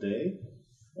 8 hours a day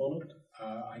on it?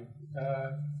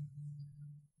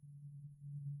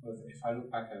 If I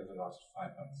look back over the last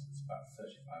 5 months, it's about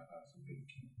 35 hours a week.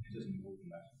 It isn't more than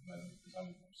that at the moment because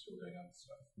I'm still doing other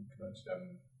stuff. But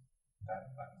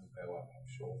that will go up, I'm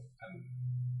sure. And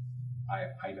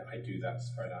I do that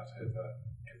spread out over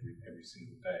every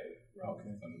single day rather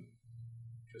than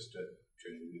just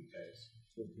during the weekdays.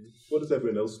 Mm-hmm. What does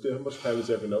everyone else do? How much time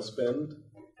does everyone else spend?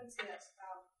 I'd say that's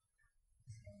about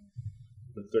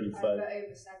The 35.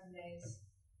 over 7 days.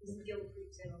 There's the guilt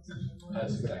creeps in on Sunday morning.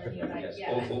 That's exactly right, Like, yes.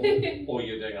 yeah. Or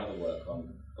you're doing other work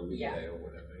on a weekday or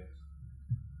whatever.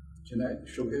 Can I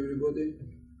show everybody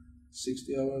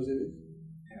 60 hours a week?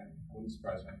 Yeah, wouldn't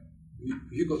surprise me.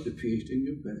 You got the PhD in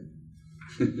your bag.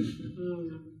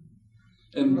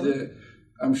 And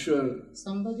I'm sure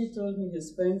Somebody told me he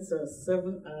spends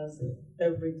 7 hours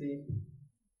every day,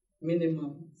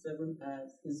 minimum 7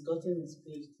 hours. He's gotten his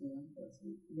PhD now.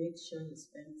 Make sure he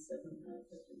spends 7 hours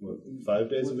every day. What, 5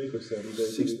 days a week or 7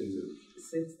 days 6 a week? days a week.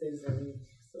 6 days a week,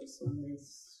 so Sunday's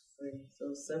free.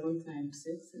 So 7 times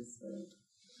 6 is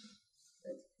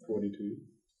 42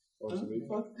 hours a week.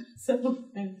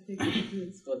 7 times 6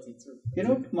 is 42. You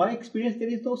know, to my experience, there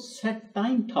is no set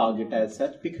time target as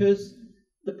such, because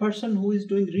the person who is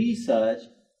doing research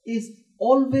is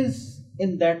always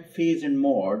in that phase and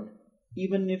mode,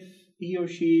 even if he or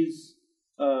she is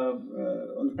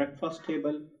on the breakfast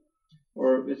table,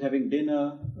 or is having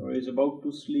dinner, or is about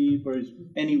to sleep, or is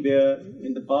anywhere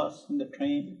in the bus, in the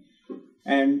train.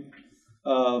 And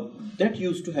that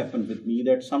used to happen with me,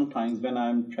 that sometimes when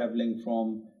I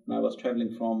was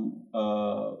traveling from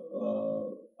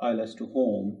ILS to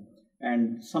home,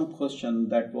 and some question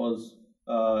that was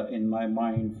in my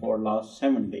mind for last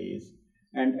 7 days,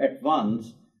 and at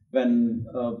once when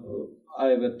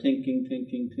I was thinking,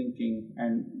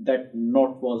 and that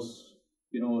knot was,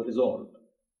 resolved.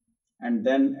 And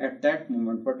then at that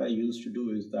moment, what I used to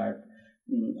do is that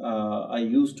I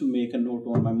used to make a note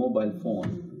on my mobile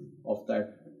phone of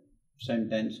that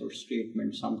sentence or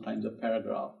statement, sometimes a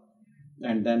paragraph.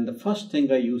 And then the first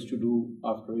thing I used to do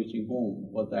after reaching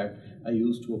home was that I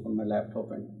used to open my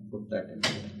laptop and put that in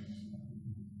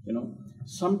there.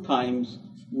 Sometimes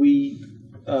we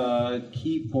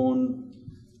keep on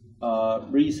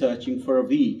researching for a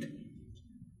week,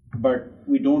 but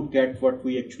we don't get what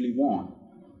we actually want.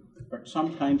 But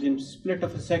sometimes in split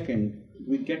of a second,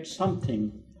 we get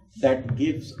something that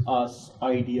gives us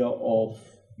idea of,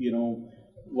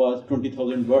 was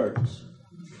 20,000 words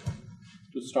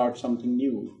to start something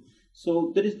new.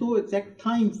 So there is no exact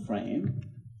time frame.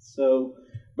 So,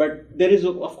 but there is,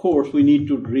 of course, we need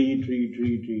to read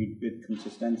with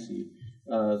consistency.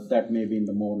 That may be in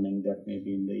the morning, that may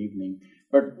be in the evening.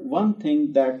 But one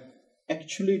thing that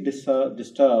actually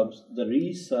disturbs the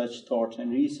research thoughts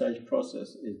and research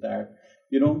process is that,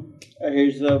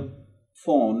 here's a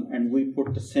phone and we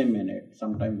put the SIM in it,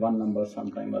 sometimes one number,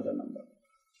 sometimes other number.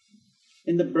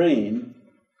 In the brain,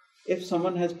 if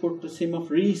someone has put the SIM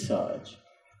of research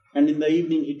and in the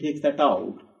evening he takes that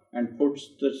out and puts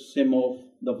the SIM of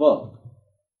the work,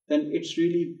 then it's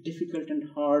really difficult and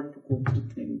hard to cope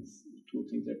with two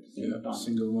things at the same time.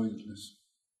 Single-mindedness.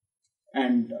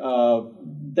 And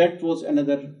that was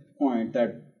another point,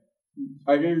 that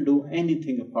I didn't do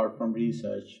anything apart from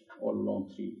research all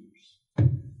along 3 years.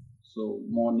 So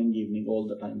morning, evening, all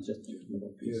the time just thinking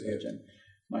about research and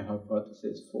my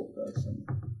hypothesis, focus and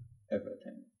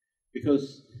everything.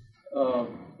 Because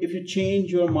if you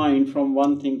change your mind from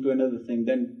one thing to another thing,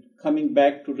 then coming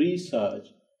back to research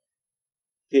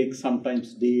takes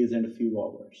sometimes days and a few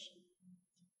hours.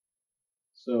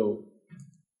 So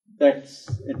that's,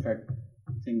 in fact,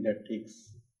 a thing that takes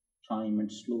time and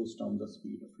slows down the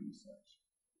speed of research.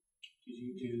 Did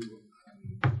you do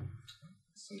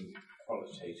some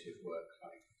qualitative work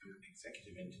like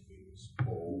executive interviews,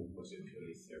 or was it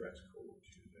purely theoretical? What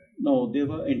you were doing? No, there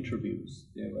were interviews.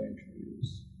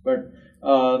 But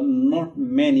not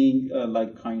many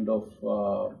kind of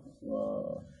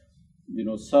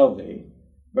survey,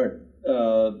 but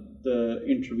the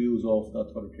interviews of the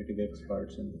authoritative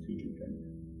experts in the field. And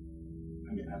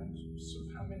sort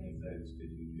of how many of those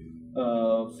did you do?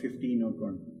 15 or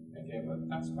 20. Okay, well,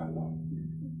 that's quite a lot.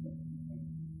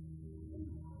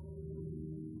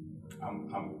 I'm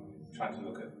trying to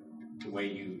look at the way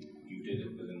you did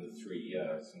it within the 3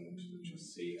 years and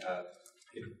just see,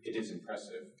 it is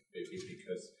impressive,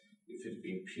 because if it had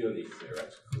been purely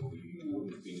theoretical, you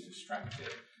wouldn't have been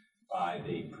distracted by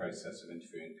the process of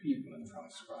interviewing people and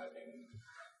transcribing and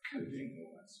coding and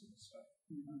all that sort of stuff.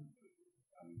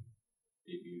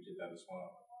 You did that as well.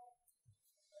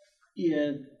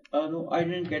 Yeah, no, I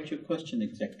didn't get your question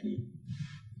exactly.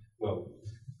 Well,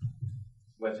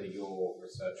 whether your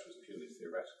research was purely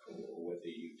theoretical or whether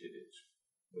you did it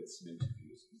with some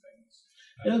interviews and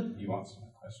things. You answered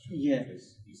my question. Yeah.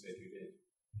 Because you said you did.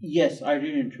 Yes, I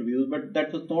did interviews, but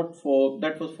that was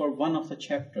for one of the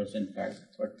chapters, in fact.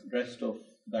 But the rest of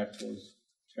that was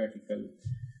theoretical.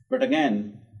 But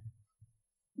again,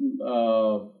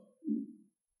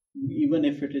 even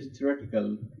if it is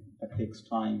theoretical, that takes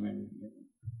time and.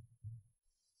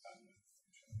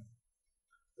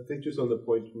 I think just on the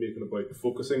point you're making about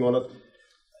focusing on it,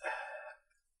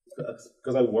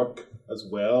 because I work as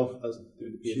well as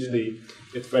doing the PhD,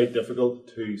 it's very difficult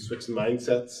to switch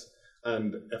mindsets.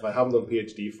 And if I haven't done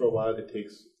PhD for a while, it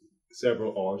takes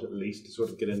several hours at least to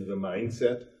sort of get into the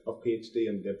mindset of PhD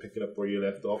and then picking up where you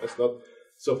left off. It's not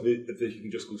something that you can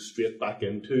just go straight back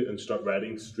into and start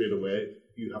writing straight away.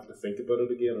 You have to think about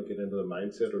it again or get into the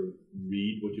mindset or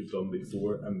read what you've done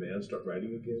before and then start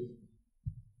writing again.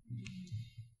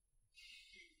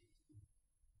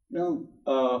 No,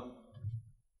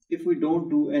 if we don't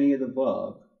do any other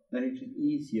work, then it is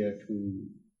easier to.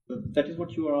 That is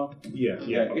what you are asking. Yeah.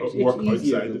 It's work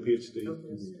easier outside the PhD.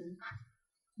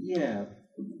 Yeah.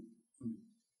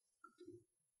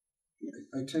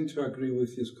 I tend to agree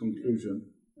with his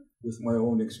conclusion, with my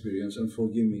own experience, and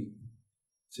forgive me,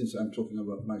 since I'm talking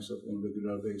about myself on a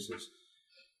regular basis.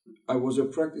 I was a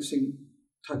practicing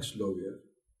tax lawyer,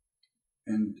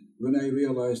 and when I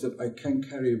realized that I can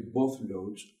carry both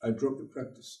loads, I dropped the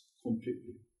practice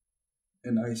completely.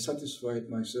 And I satisfied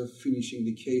myself finishing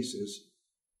the cases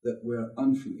that were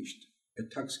unfinished. A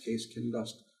tax case can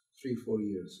last 3-4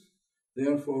 years.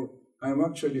 Therefore, I'm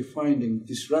actually finding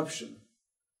disruption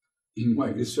in my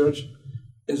research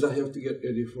as I have to get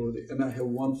ready for and I have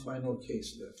one final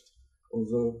case left,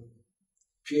 although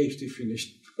PhD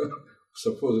finished,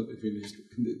 supposedly finished,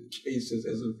 and the case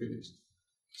hasn't finished.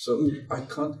 So I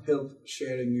can't help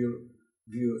sharing your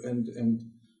view and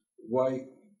why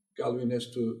Galvin has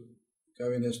to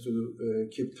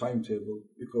keep timetable,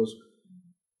 because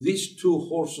these two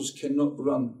horses cannot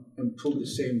run and pull the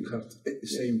same cart at the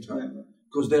same time,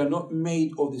 because they are not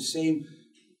made of the same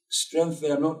strength, they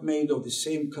are not made of the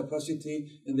same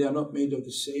capacity, and they are not made of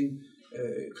the same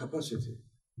capacity.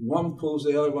 One pulls,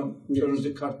 the other one turns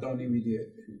the cart down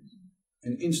immediately.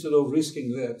 And instead of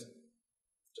risking that,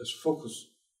 just focus.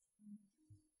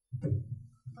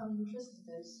 I'm interested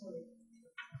though, sorry,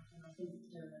 and I think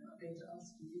I'm going to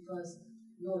ask you because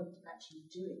you're actually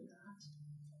doing that,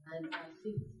 and I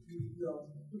think you're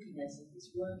looking at it, it's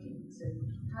working, so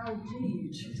how do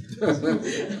you do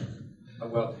that?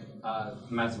 Well,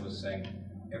 Mazhar was saying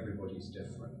everybody's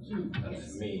different, and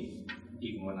for me,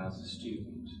 even when I was a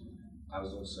student, I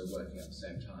was also working at the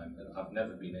same time, but I've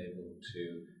never been able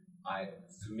to,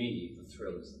 for me, the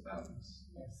thrill is the balance.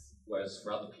 Yes. Whereas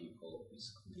for other people,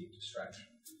 it's a complete distraction.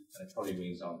 And it probably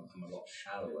means I'm a lot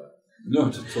shallower.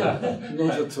 Not at all.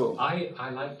 Not at all. I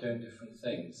like doing different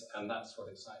things, and that's what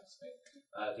excites me.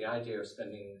 The idea of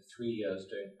spending 3 years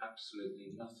doing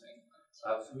absolutely nothing,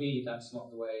 for me, that's not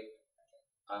the way.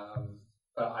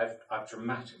 But I've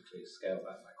dramatically scaled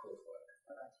back my coursework.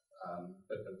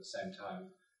 But at the same time,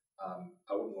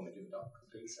 I wouldn't want to give it up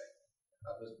completely.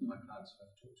 My clients will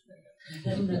have to talk to me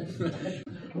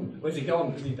again. Where's he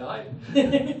gone? Has he died?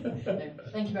 No,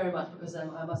 thank you very much, because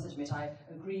I must admit I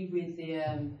agree with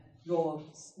your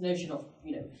notion of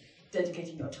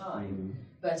dedicating your time,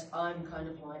 but I'm kind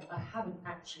of like I haven't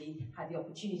actually had the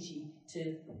opportunity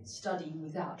to study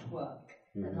without work,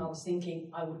 and I was thinking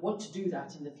I would want to do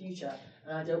that in the future,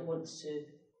 and I don't want to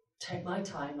take my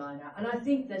timeline out. And I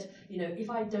think that if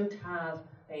I don't have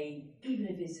even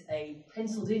if it's a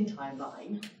penciled-in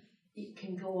timeline, it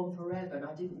can go on forever, and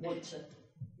I didn't want to,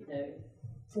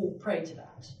 fall prey to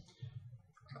that.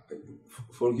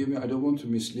 Forgive me, I don't want to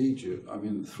mislead you. I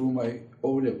mean, through my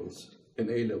O-levels and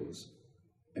A-levels,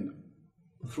 and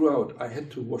throughout, I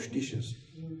had to wash dishes.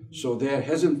 So there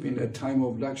hasn't been a time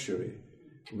of luxury.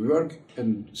 Work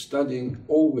and studying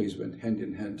always went hand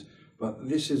in hand, but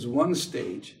this is one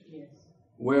stage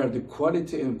where the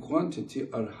quality and quantity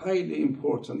are highly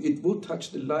important. It will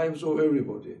touch the lives of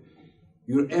everybody.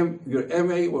 Your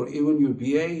MA or even your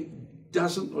BA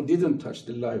doesn't or didn't touch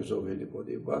the lives of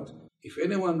anybody, but if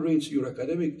anyone reads your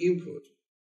academic input,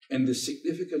 and the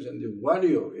significance and the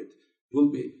value of it will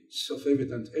be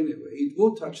self-evident anyway, it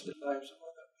will touch the lives of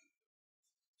other people.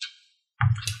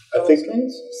 I was going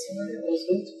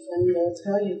to find out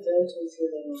how you dealt with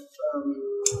your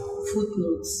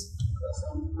footnotes, because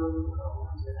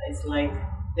it's like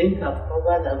things I've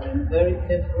covered. I've been very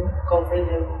careful covering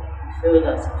every field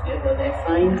as it were, but I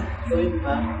find going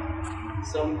back,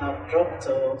 some have dropped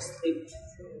or slipped.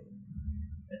 So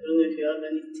I don't know if you have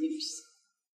any tips.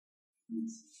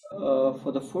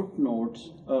 For the footnotes,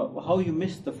 how you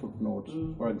miss the footnotes,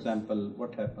 for example,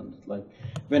 what happens? Like,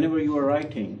 whenever you are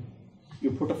writing,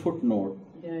 you put a footnote,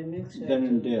 Yeah, I make sure. then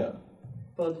and there.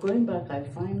 But going back, I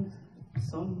find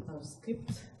some have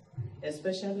skipped,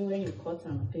 especially when you cut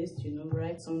and paste,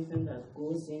 write something that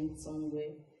goes in some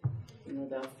way,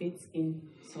 that fits in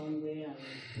some way,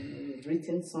 and you've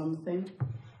written something,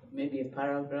 maybe a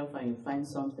paragraph, and you find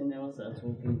something else that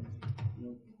will be,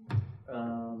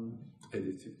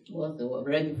 Editing. what's the word?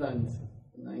 Relevant.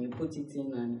 And you put it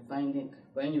in and find it.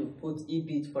 When you put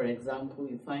EBIT, for example,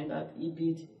 you find that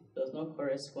EBIT does not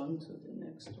correspond to the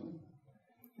next one.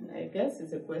 And I guess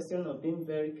it's a question of being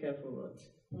very careful.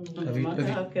 But no matter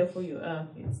how careful you are,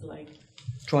 it's like...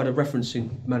 Tried a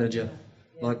referencing manager,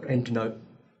 like EndNote.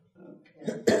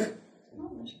 Okay. It's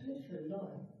not much good for a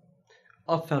lawyer.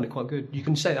 I've found it quite good. You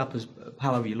can set it up as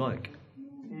however you like.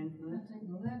 I'll take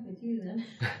my word with you then.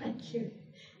 Thank you.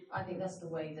 I think that's the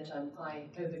way that I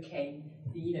overcame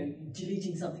the,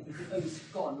 deleting something because it's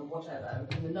gone or whatever,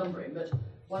 and the numbering. But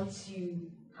once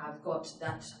you have got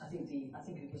that, I think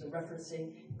it was a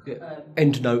referencing.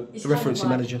 EndNote, it's the kind of referencing like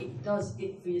manager. It does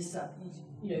it for yourself.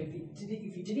 If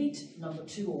you delete number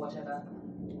 2 or whatever,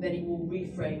 then it will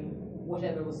reframe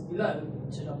whatever was below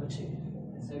to number 2.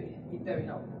 So it's very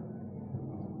helpful.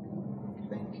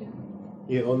 Thank you.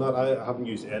 Yeah, on that, I haven't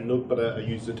used EndNote, but I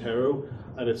use Zotero,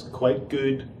 and it's quite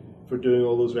good for doing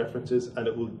all those references, and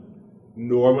it will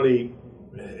normally,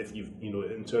 if you've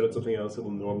inserted something else, it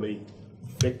will normally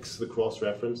fix the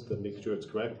cross-reference to make sure it's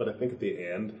correct. But I think at the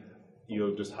end,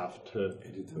 you'll just have to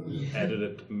edit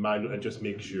it manually and just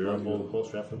make sure all the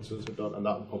cross references are done, and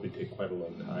that will probably take quite a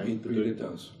long time It to really do.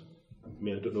 does. I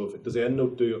mean, I don't know if does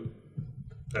EndNote do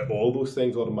all those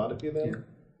things automatically then?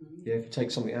 Yeah, if you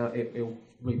take something out, it'll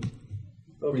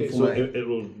Okay, so it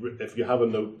will, if you have a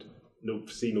note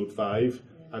C note 5,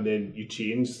 and then you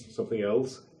change something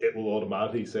else, it will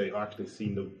automatically say, actually, C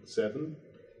note 7.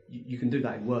 You can do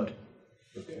that in Word.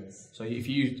 Okay. So if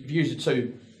you use the tool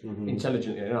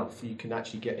intelligently enough, you can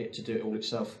actually get it to do it all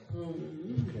itself.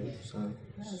 Okay. So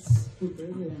That's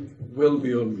brilliant. We'll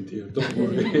be on with you, don't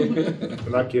worry.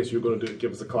 In that case, you're going to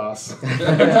give us a class.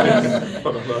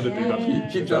 On how to do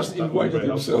that. He just That would be invited very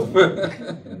helpful.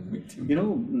 himself. You know,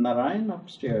 Narayan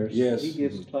upstairs, Yes. he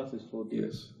gives classes for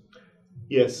this.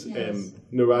 Yes. Yes,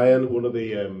 Narayan, one of the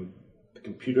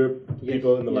computer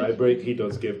people in the library, he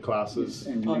does give classes,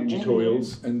 And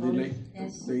tutorials. And the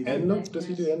Yes. EndNote, does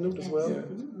he do EndNote as well?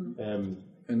 Yeah.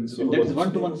 And So And there is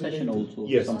one-to-one session also.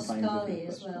 Yes. Sometimes. Pascali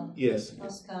as well. yes,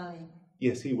 Pascali.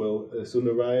 yes, he will. So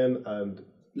Narayan and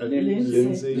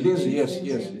Lindsay. Lindsay,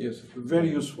 yes. Very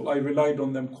useful. I relied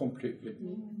on them completely.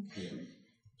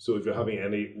 So if you're having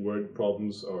any word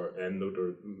problems or EndNote or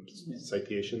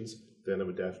citations, then I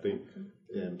would definitely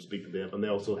speak to them. And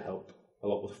they also help a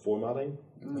lot with formatting.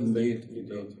 Indeed.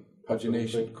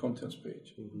 Pagination, contents page.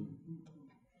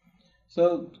 So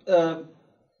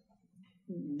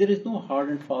there is no hard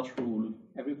and fast rule.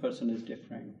 Every person is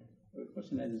different. Every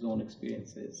person has his own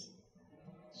experiences.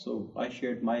 So I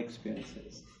shared my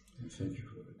experiences, Thank you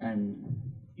for it. and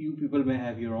you people may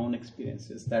have your own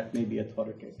experiences that may be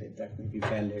authoritative, that may be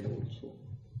valid also,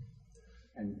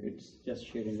 and it's just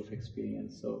sharing of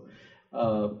experience. So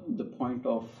the point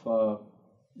of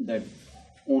that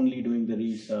only doing the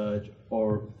research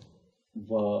or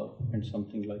work and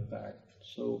something like that.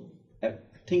 So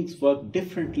things work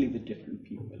differently with different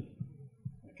people.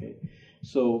 Okay,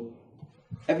 so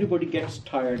everybody gets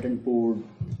tired and bored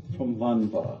from one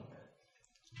work,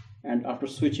 and after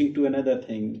switching to another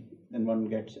thing, then one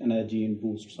gets energy and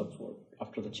boosts upward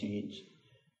after the change.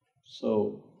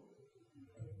 So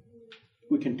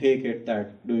we can take it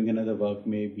that doing another work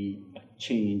may be a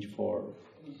change for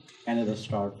another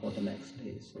start for the next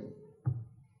day. So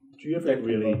Do you ever get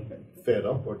really fed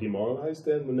up or demoralized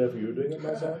then whenever you're doing it,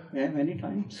 Mazhar? yeah, many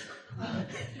times.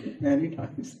 Many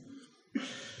times.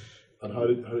 And how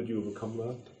did you overcome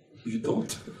that? You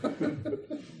don't.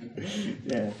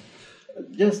 Yeah,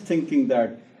 just thinking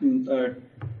that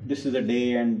this is the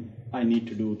day and I need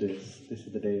to do this. This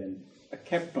is the day, and I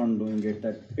kept on doing it.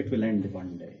 That it will end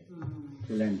one day. It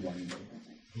will end one day.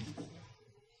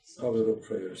 Power of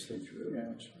prayers. Thank you very Yeah.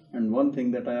 much. And one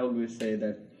thing that I always say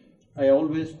that I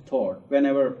always thought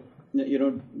whenever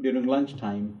during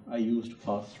lunchtime I used to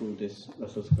pass through this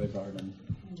Russell Square Garden,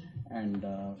 and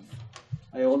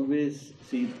I always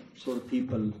see sort of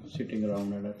people sitting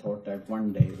around, and I thought that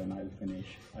one day when I'll finish,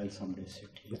 I'll someday sit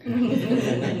here.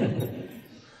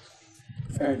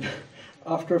 And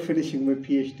after finishing my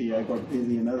PhD, I got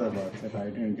busy in other work that I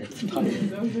didn't get the time.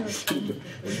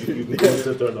 You can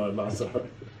sit there now, Mazhar.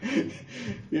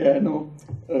 Yeah, no.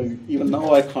 Even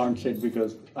now I can't sit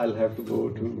because I'll have to go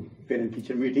to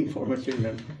parent-teacher meeting for my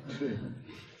children.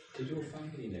 Did your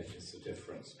family notice the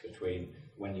difference between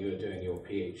when you were doing your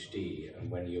PhD and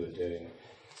when you were doing,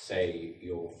 say,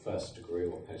 your first degree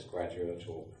or postgraduate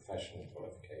or professional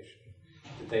qualification?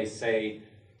 Did they say,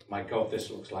 my God, this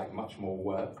looks like much more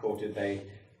work, or did they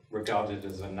regard it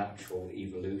as a natural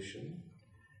evolution?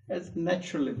 As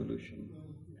natural evolution.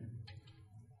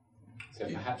 So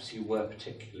perhaps you were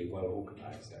particularly well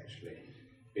organised, actually,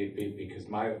 because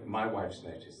my wife's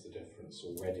noticed the difference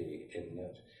already in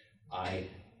that I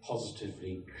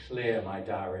positively clear my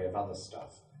diary of other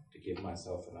stuff to give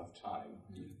myself enough time,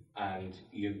 and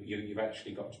you've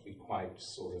actually got to be quite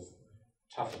sort of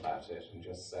tough about it and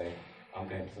just say, I'm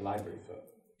going to the library for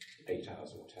 8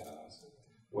 hours or 10 hours,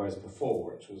 whereas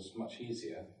before it was much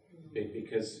easier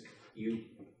because you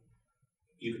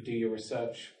could do your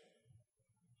research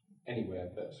anywhere,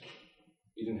 but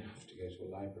you didn't have to go to a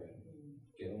library and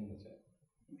get on with it.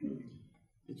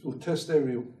 It will test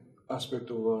every aspect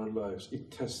of our lives.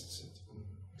 It tests it.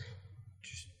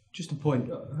 Just a point.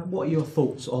 What are your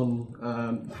thoughts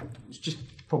on just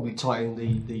probably tying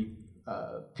the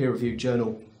peer-reviewed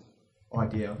journal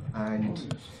idea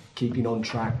and keeping on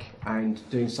track and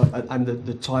doing some and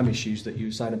the time issues that you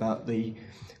were saying about the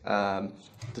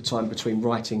time between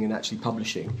writing and actually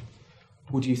publishing?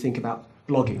 What do you think about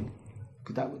blogging?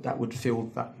 That would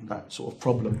fill that sort of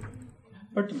problem.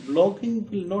 But blogging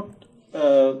will not.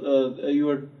 You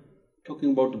were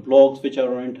talking about the blogs which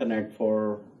are on internet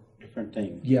for different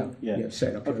things. Yeah. Yeah.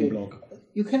 Setting up your own blog.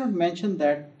 You cannot mention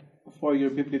that for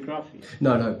your bibliography?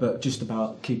 No, but just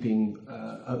about keeping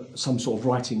some sort of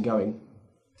writing going.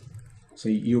 So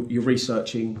you're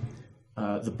researching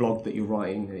the blog that you're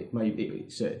writing.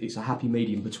 It's a happy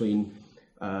medium between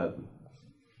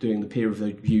doing the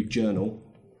peer-reviewed journal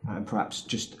and perhaps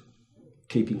just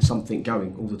keeping something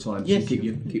going all the time. Yes, so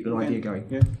you keep an idea going.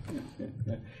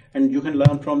 Yeah. And you can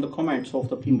learn from the comments of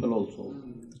the people also.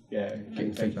 Yeah,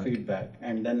 Getting and feedback.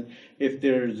 And then if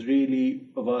there's really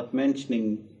worth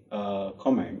mentioning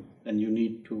comment, then you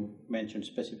need to mention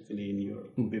specifically in your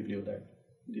biblio that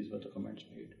these were the comments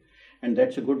made. And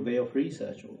that's a good way of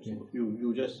research also.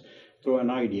 You just throw an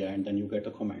idea and then you get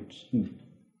the comments.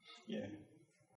 Yeah.